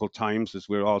difficult times as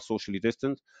we're all socially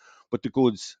distant. But the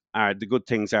good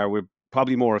things are we're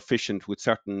probably more efficient with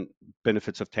certain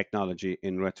benefits of technology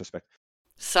in retrospect.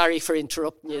 Sorry for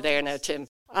interrupting you there now, Tim.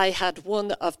 I had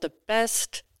one of the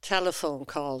best telephone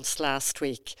calls last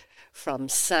week from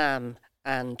Sam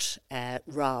and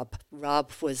Rob.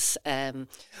 Rob was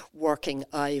working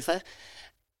IVA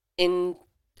in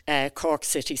Cork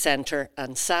City Centre,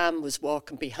 and Sam was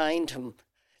walking behind him,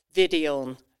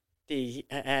 videoing the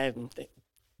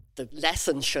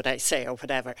lesson, should I say, or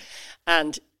whatever.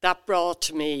 And that brought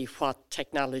to me what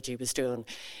technology was doing.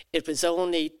 It was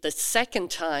only the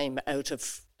second time out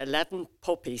of 11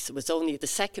 puppies, it was only the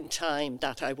second time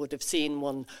that I would have seen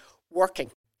one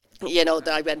working. You know,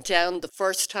 I went down the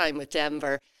first time with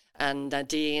Denver, and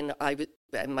Nadine,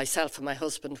 myself and my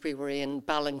husband, we were in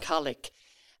Ballincollig,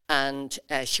 and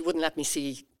she wouldn't let me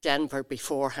see Denver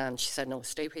beforehand. She said, no,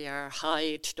 stay where you are,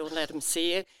 hide, don't let him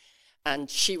see you. And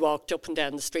she walked up and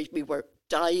down the street. We were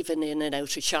diving in and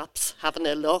out of shops, having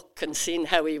a look and seeing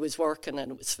how he was working,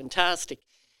 and it was fantastic.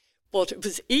 But it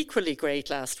was equally great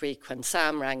last week when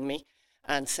Sam rang me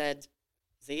and said,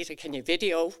 Zita, can you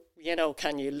video? You know,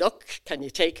 can you look? Can you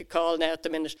take a call now at the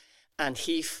minute? And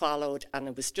he followed, and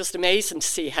it was just amazing to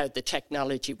see how the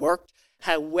technology worked,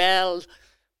 how well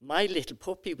my little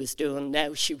puppy was doing.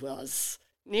 Now she was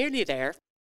nearly there,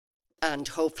 and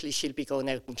hopefully she'll be going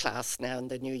out in class now in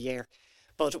the new year.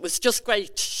 But it was just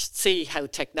great to see how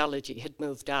technology had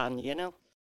moved on, you know.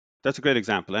 That's a great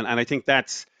example. And I think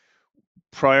that's,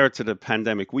 prior to the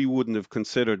pandemic, we wouldn't have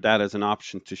considered that as an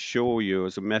option to show you,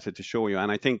 as a method to show you.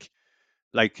 And I think,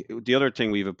 like, the other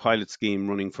thing, we have a pilot scheme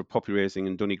running for puppy raising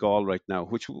in Donegal right now,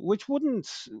 which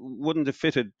wouldn't have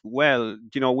fitted well.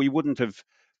 You know, we wouldn't have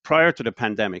prior to the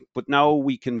pandemic, but now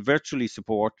we can virtually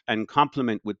support and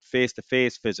complement with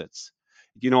face-to-face visits.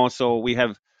 You know, so we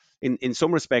have, in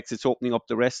some respects, it's opening up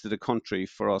the rest of the country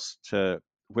for us to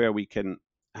where we can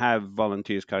have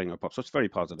volunteers carrying our pups. So it's very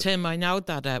positive. Tim, I know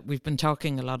that we've been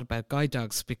talking a lot about guide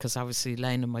dogs because obviously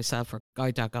Lane and myself are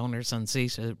guide dog owners, and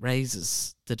Zita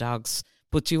raises the dogs.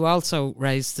 But you also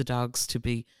raise the dogs to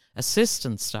be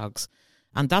assistance dogs.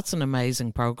 And that's an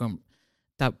amazing program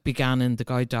that began in the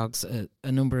guide dogs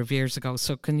a number of years ago.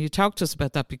 So can you talk to us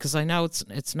about that? Because I know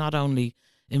it's not only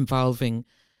involving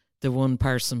the one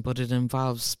person, but it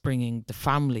involves bringing the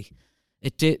family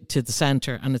to the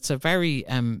centre. And it's a very...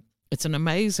 it's an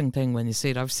amazing thing when you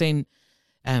see it. I've seen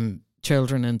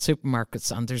children in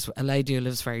supermarkets, and there's a lady who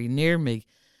lives very near me,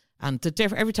 and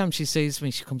every time she sees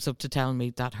me, she comes up to tell me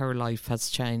that her life has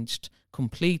changed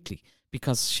completely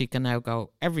because she can now go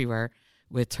everywhere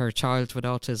with her child with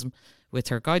autism, with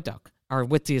her guide dog, or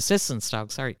with the assistance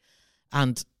dog, sorry.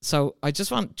 And so I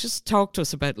just talk to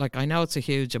us about, like, I know it's a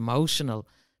huge emotional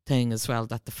thing as well,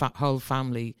 that the whole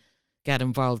family get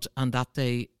involved and that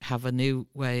they have a new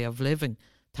way of living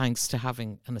thanks to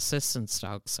having an assistance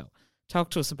dog. So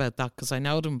talk to us about that, because I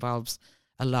know it involves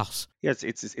a lot. Yes,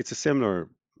 it's a similar,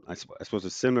 I suppose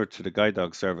it's similar to the guide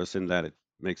dog service in that it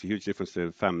makes a huge difference to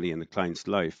the family and the client's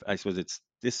life. I suppose it's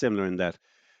dissimilar in that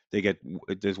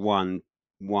there's one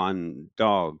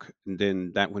dog, and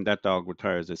then that when that dog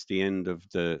retires, it's the end of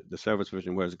the service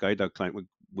provision, whereas a guide dog client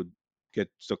would get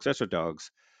successor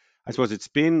dogs. I suppose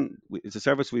it's a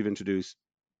service we've introduced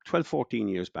 12, 14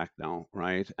 years back now,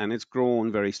 right? And it's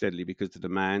grown very steadily because the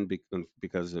demand,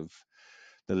 because of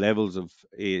the levels of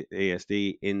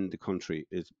ASD in the country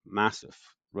is massive,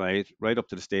 right? Right up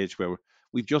to the stage where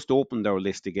we've just opened our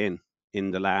list again in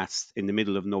the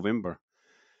middle of November.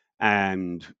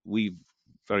 And we've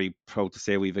very proud to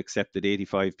say we've accepted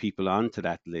 85 people onto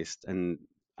that list. And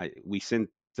we sent,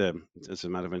 as a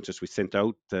matter of interest, we sent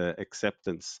out the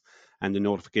acceptance and the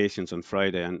notifications on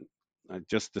Friday. And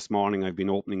just this morning, I've been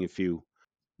opening a few,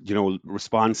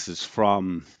 responses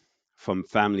from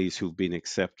families who've been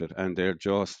accepted, and they're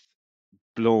just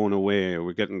blown away.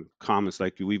 We're getting comments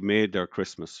like, "We've made their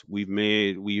Christmas.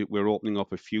 We're opening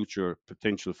up a future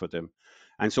potential for them,"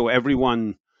 and so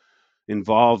everyone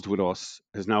involved with us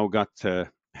has now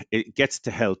gets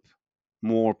to help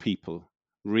more people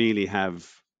really have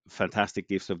fantastic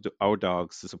gifts of our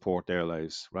dogs to support their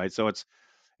lives, right? So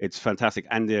it's fantastic,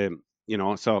 and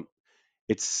so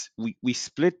we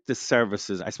split the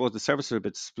services. I suppose the services are a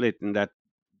bit split in that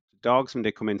dogs, when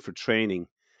they come in for training,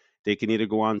 they can either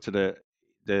go on to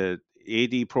the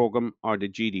AD program or the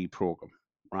GD program,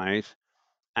 right?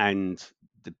 And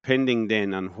depending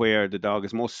then on where the dog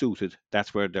is most suited,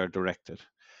 that's where they're directed.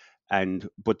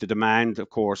 But the demand, of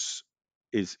course,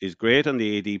 is great on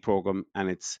the AD program, and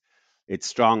it's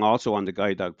strong also on the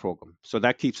guide dog program. So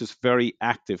that keeps us very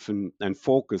active and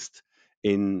focused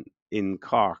in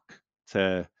Cork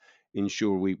to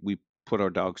ensure we put our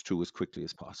dogs through as quickly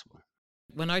as possible.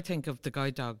 When I think of the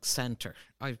Guide Dog Centre,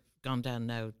 I've gone down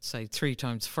now, say 3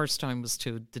 times. First time was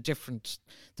to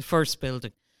the first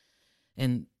building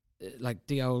in like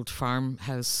the old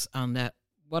farmhouse. And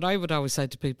what I would always say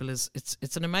to people is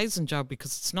it's an amazing job,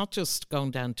 because it's not just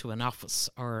going down to an office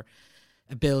or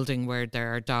a building where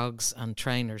there are dogs and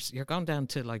trainers. You're going down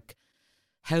to like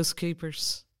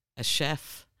housekeepers, a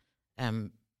chef,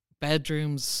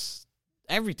 bedrooms,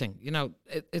 everything. You know,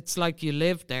 it's like you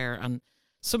live there. And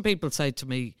some people say to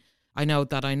me, I know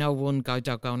one guide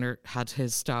dog owner had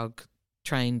his dog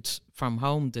trained from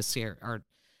home this year, or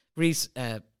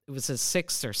it was his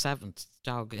 6th or 7th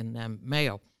dog in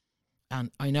Mayo.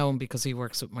 And I know him because he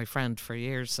works with my friend for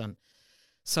years. And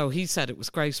so he said it was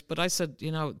great. But I said,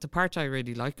 you know, the part I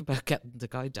really like about getting the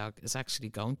guide dog is actually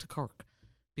going to Cork,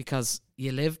 because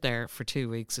you live there for 2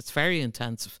 weeks. It's very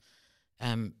intensive.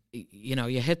 You know,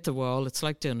 you hit the wall. It's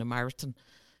like doing a marathon.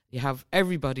 You have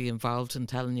everybody involved in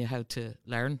telling you how to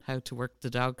learn, how to work the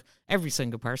dog, every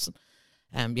single person.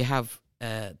 You have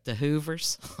the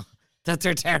Hoovers that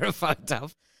they're terrified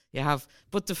of. You have,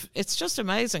 but it's just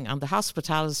amazing. And the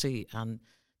hospitality, and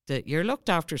you're looked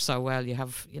after so well. You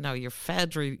have, you know, you're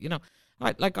fed, you know,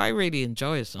 I really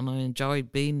enjoy it. And I enjoy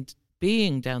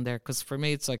being down there, because for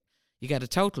me, it's like you get a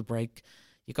total break.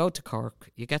 You go to Cork,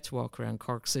 you get to walk around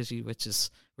Cork City, which is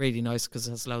really nice because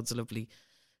it has loads of lovely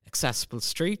accessible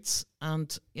streets.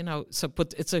 And, you know,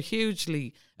 but it's a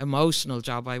hugely emotional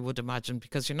job, I would imagine,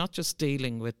 because you're not just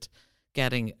dealing with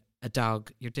getting a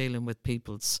dog, you're dealing with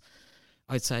people's,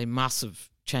 I'd say, massive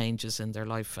changes in their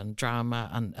life and drama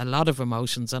and a lot of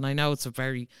emotions. And I know it's a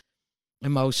very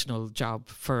emotional job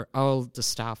for all the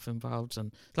staff involved.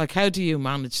 And like, how do you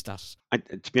manage that?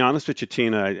 To be honest with you,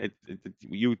 Tina,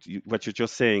 what you're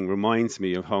just saying reminds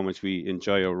me of how much we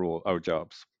enjoy our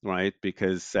jobs, right?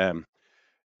 Because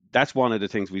that's one of the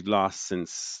things we've lost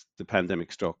since the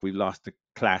pandemic struck. We've lost the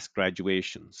class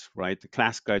graduations, right? The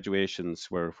class graduations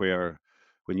were where,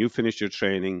 when you finished your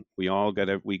training, we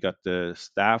got the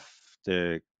staff,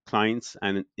 the clients,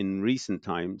 and in recent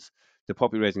times, the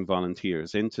puppy raising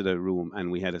volunteers into the room,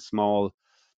 and we had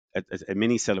a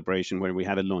mini celebration where we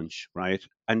had a lunch, right?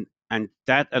 And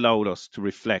that allowed us to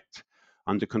reflect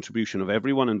on the contribution of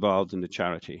everyone involved in the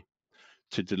charity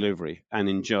to delivery, and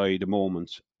enjoy the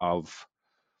moment of,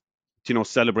 you know,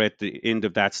 celebrate the end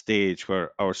of that stage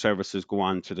where our services go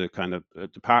on to the kind of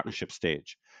the partnership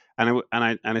stage. And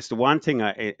it's the one thing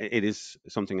it is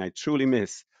something I truly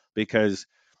miss, because,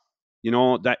 you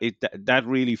know, that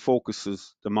really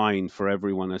focuses the mind for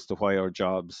everyone as to why our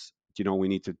jobs, you know, we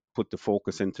need to put the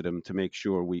focus into them to make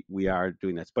sure we are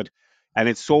doing this. And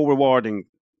it's so rewarding,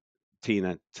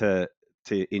 Tina, to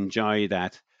enjoy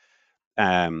that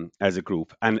as a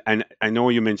group. And I know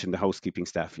you mentioned the housekeeping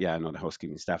staff. Yeah, I know the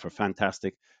housekeeping staff are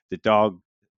fantastic. The dog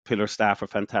pillar staff are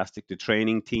fantastic. The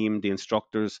training team, the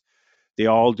instructors, they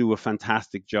all do a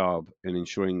fantastic job in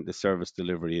ensuring the service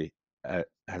delivery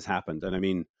has happened. And I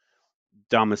mean,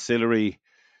 domiciliary,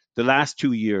 the last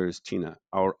 2 years, Tina,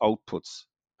 our outputs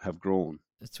have grown.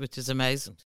 Which is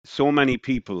amazing. So many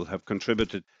people have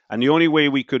contributed. And the only way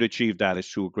we could achieve that is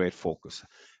through a great focus.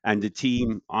 And the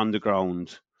team on the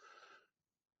ground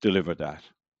deliver that.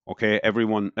 Okay, every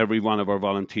one of our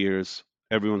volunteers,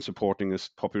 everyone supporting us,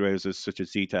 puppy raisers such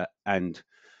as Zita, and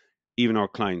even our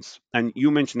clients. And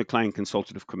you mentioned the client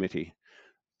consultative committee.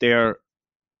 They're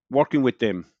working with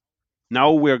them.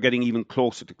 Now we're getting even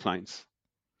closer to clients.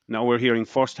 Now we're hearing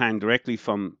firsthand directly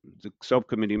from the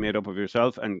subcommittee made up of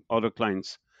yourself and other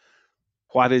clients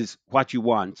what you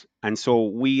want. And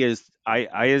so I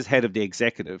as head of the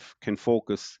executive can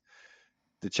focus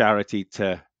the charity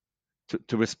to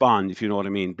respond, if you know what I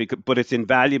mean. But it's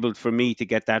invaluable for me to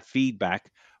get that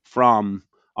feedback from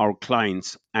our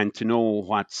clients and to know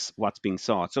what's being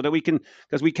sought, so that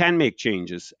because we can make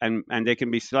changes, and they can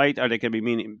be slight or they can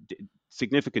be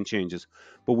significant changes,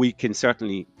 but we can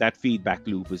certainly, that feedback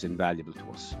loop is invaluable to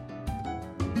us.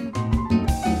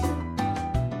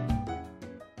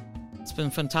 It's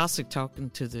been fantastic talking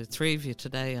to the three of you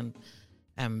today,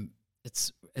 and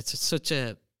it's such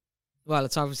a, well,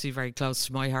 it's obviously very close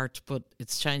to my heart, but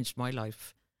it's changed my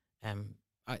life.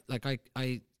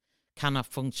 I cannot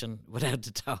function without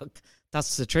a dog.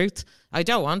 That's the truth. I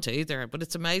don't want to either, but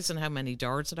it's amazing how many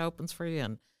doors it opens for you.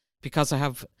 And because I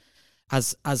have,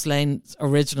 as Lane's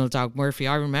original dog, Murphy,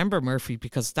 I remember Murphy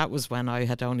because that was when I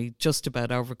had only just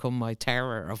about overcome my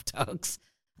terror of dogs.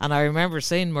 And I remember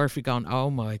seeing Murphy going, oh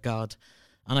my God.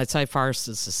 And I'd say Forrest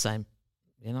is the same,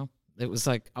 you know. It was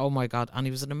like, oh my God. And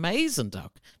he was an amazing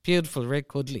dog. Beautiful, Rick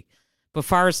Cuddly. But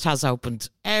Forrest has opened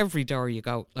every door you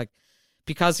go. Like,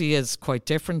 because he is quite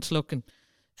different looking,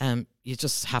 you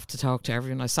just have to talk to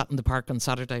everyone. I sat in the park on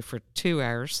Saturday for 2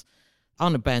 hours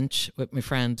on a bench with my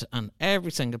friend, and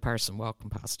every single person walking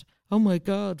past, oh my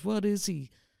God, what is he?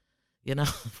 You know,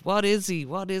 what is he?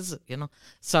 What is it? You know,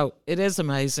 so it is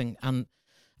amazing. And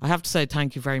I have to say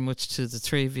thank you very much to the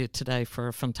three of you today for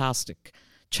a fantastic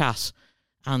chat.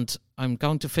 And I'm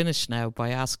going to finish now by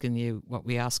asking you what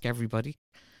we ask everybody.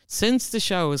 Since the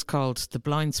show is called The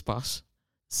Blind Spot,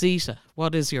 Zita,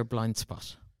 what is your blind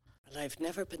spot? Well, I've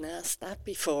never been asked that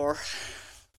before.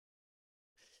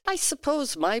 I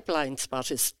suppose my blind spot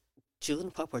is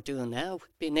doing what we're doing now,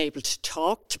 being able to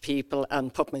talk to people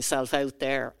and put myself out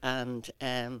there and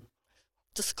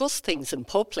discuss things in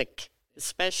public.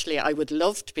 Especially, I would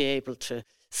love to be able to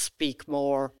speak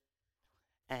more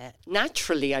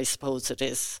naturally, I suppose it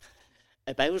is,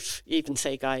 about even,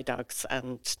 say, guide dogs,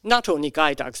 and not only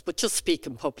guide dogs, but just speak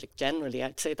in public generally.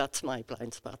 I'd say that's my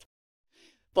blind spot.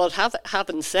 But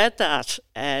having said that,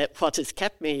 what has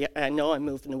kept me, I know I'm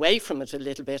moving away from it a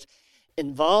little bit,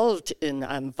 involved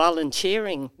in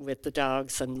volunteering with the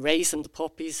dogs and raising the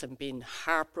puppies and being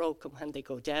heartbroken when they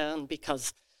go down,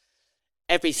 because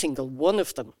every single one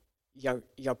of them,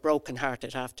 you're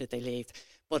broken-hearted after they leave.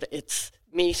 But it's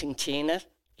meeting Tina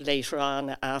later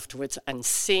on afterwards and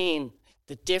seeing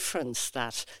the difference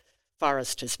that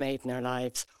Forrest has made in their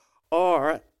lives,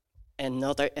 or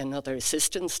another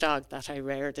assistance dog that I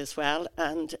reared as well,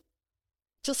 and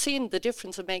just seeing the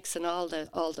difference it makes in all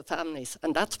the families.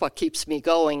 And that's what keeps me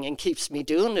going and keeps me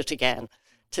doing it again,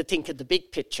 to think of the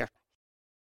big picture.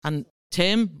 And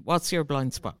Tim, what's your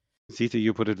blind spot? Zita,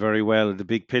 you put it very well, the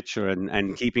big picture,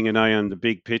 and keeping an eye on the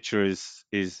big picture is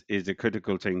a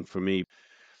critical thing for me,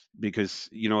 because,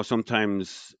 you know,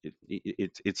 sometimes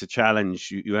it's a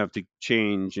challenge. You have to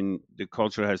change, and the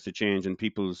culture has to change, and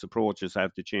people's approaches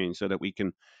have to change, so that we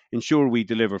can ensure we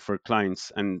deliver for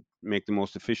clients and make the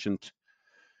most efficient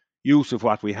use of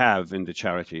what we have in the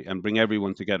charity and bring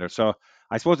everyone together. So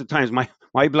I suppose at times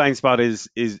my blind spot is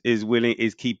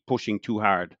keep pushing too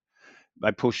hard.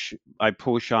 I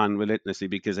push on relentlessly,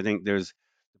 because I think there's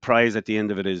the prize at the end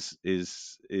of it is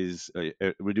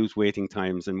reduced waiting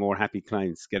times and more happy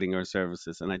clients getting our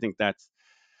services. And I think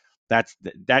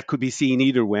that could be seen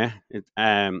either way,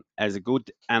 as a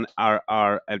good and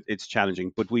our it's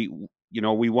challenging, but we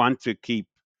want to keep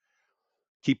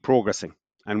progressing.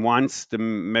 And once the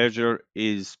measure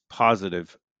is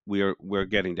positive, we're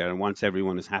getting there. And once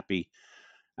everyone is happy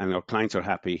and our clients are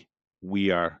happy,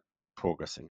 we are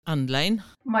progressing. And Lane?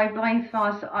 My blind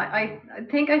spot, I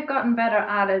think I've gotten better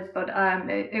at it, but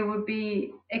it would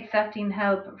be accepting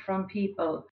help from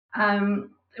people.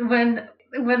 When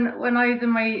I was in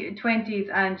my 20s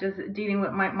and just dealing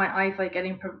with my eyesight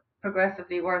getting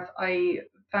progressively worse, I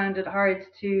found it hard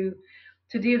to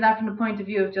deal with that from the point of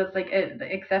view of just like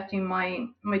accepting my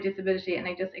disability, and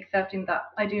just accepting that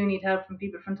I do need help from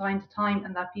people from time to time,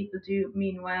 and that people do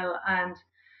mean well, and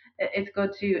it's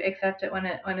good to accept it when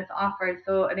it's offered.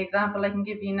 So an example I can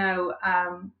give you now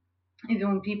is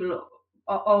when people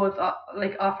always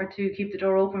offer to keep the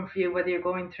door open for you, whether you're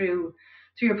going through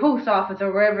your post office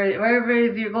or wherever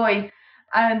it is you're going.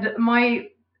 And my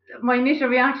initial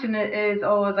reaction is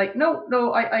always like,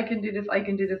 no, I can do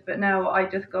this, but now I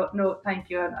just go, no, thank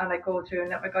you, and I go through and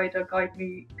let my guide dog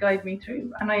guide me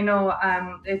through. And I know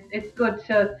it's good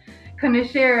to kind of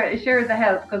share the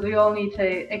help, because we all need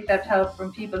to accept help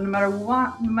from people, no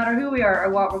matter who we are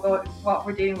or what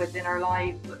we're dealing with in our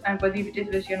lives, and whether you have a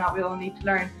disability or not, we all need to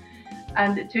learn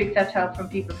and to accept help from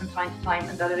people from time to time,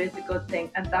 and that it is a good thing.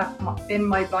 And that's been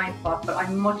my blind spot, but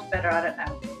I'm much better at it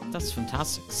now. That's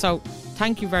fantastic. So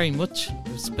thank you very much.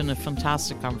 It's been a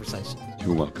fantastic conversation.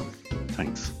 You're welcome.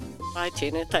 Thanks. Bye,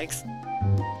 Tina. Thanks.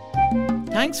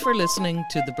 Thanks for listening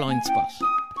to The Blind Spot.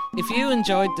 If you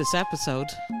enjoyed this episode,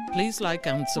 please like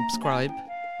and subscribe.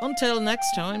 Until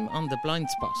next time on The Blind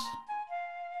Spot.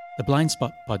 The Blind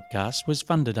Spot podcast was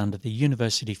funded under the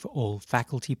University for All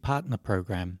Faculty Partner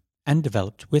Program and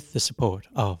developed with the support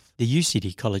of the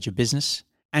UCD College of Business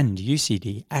and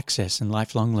UCD Access and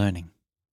Lifelong Learning.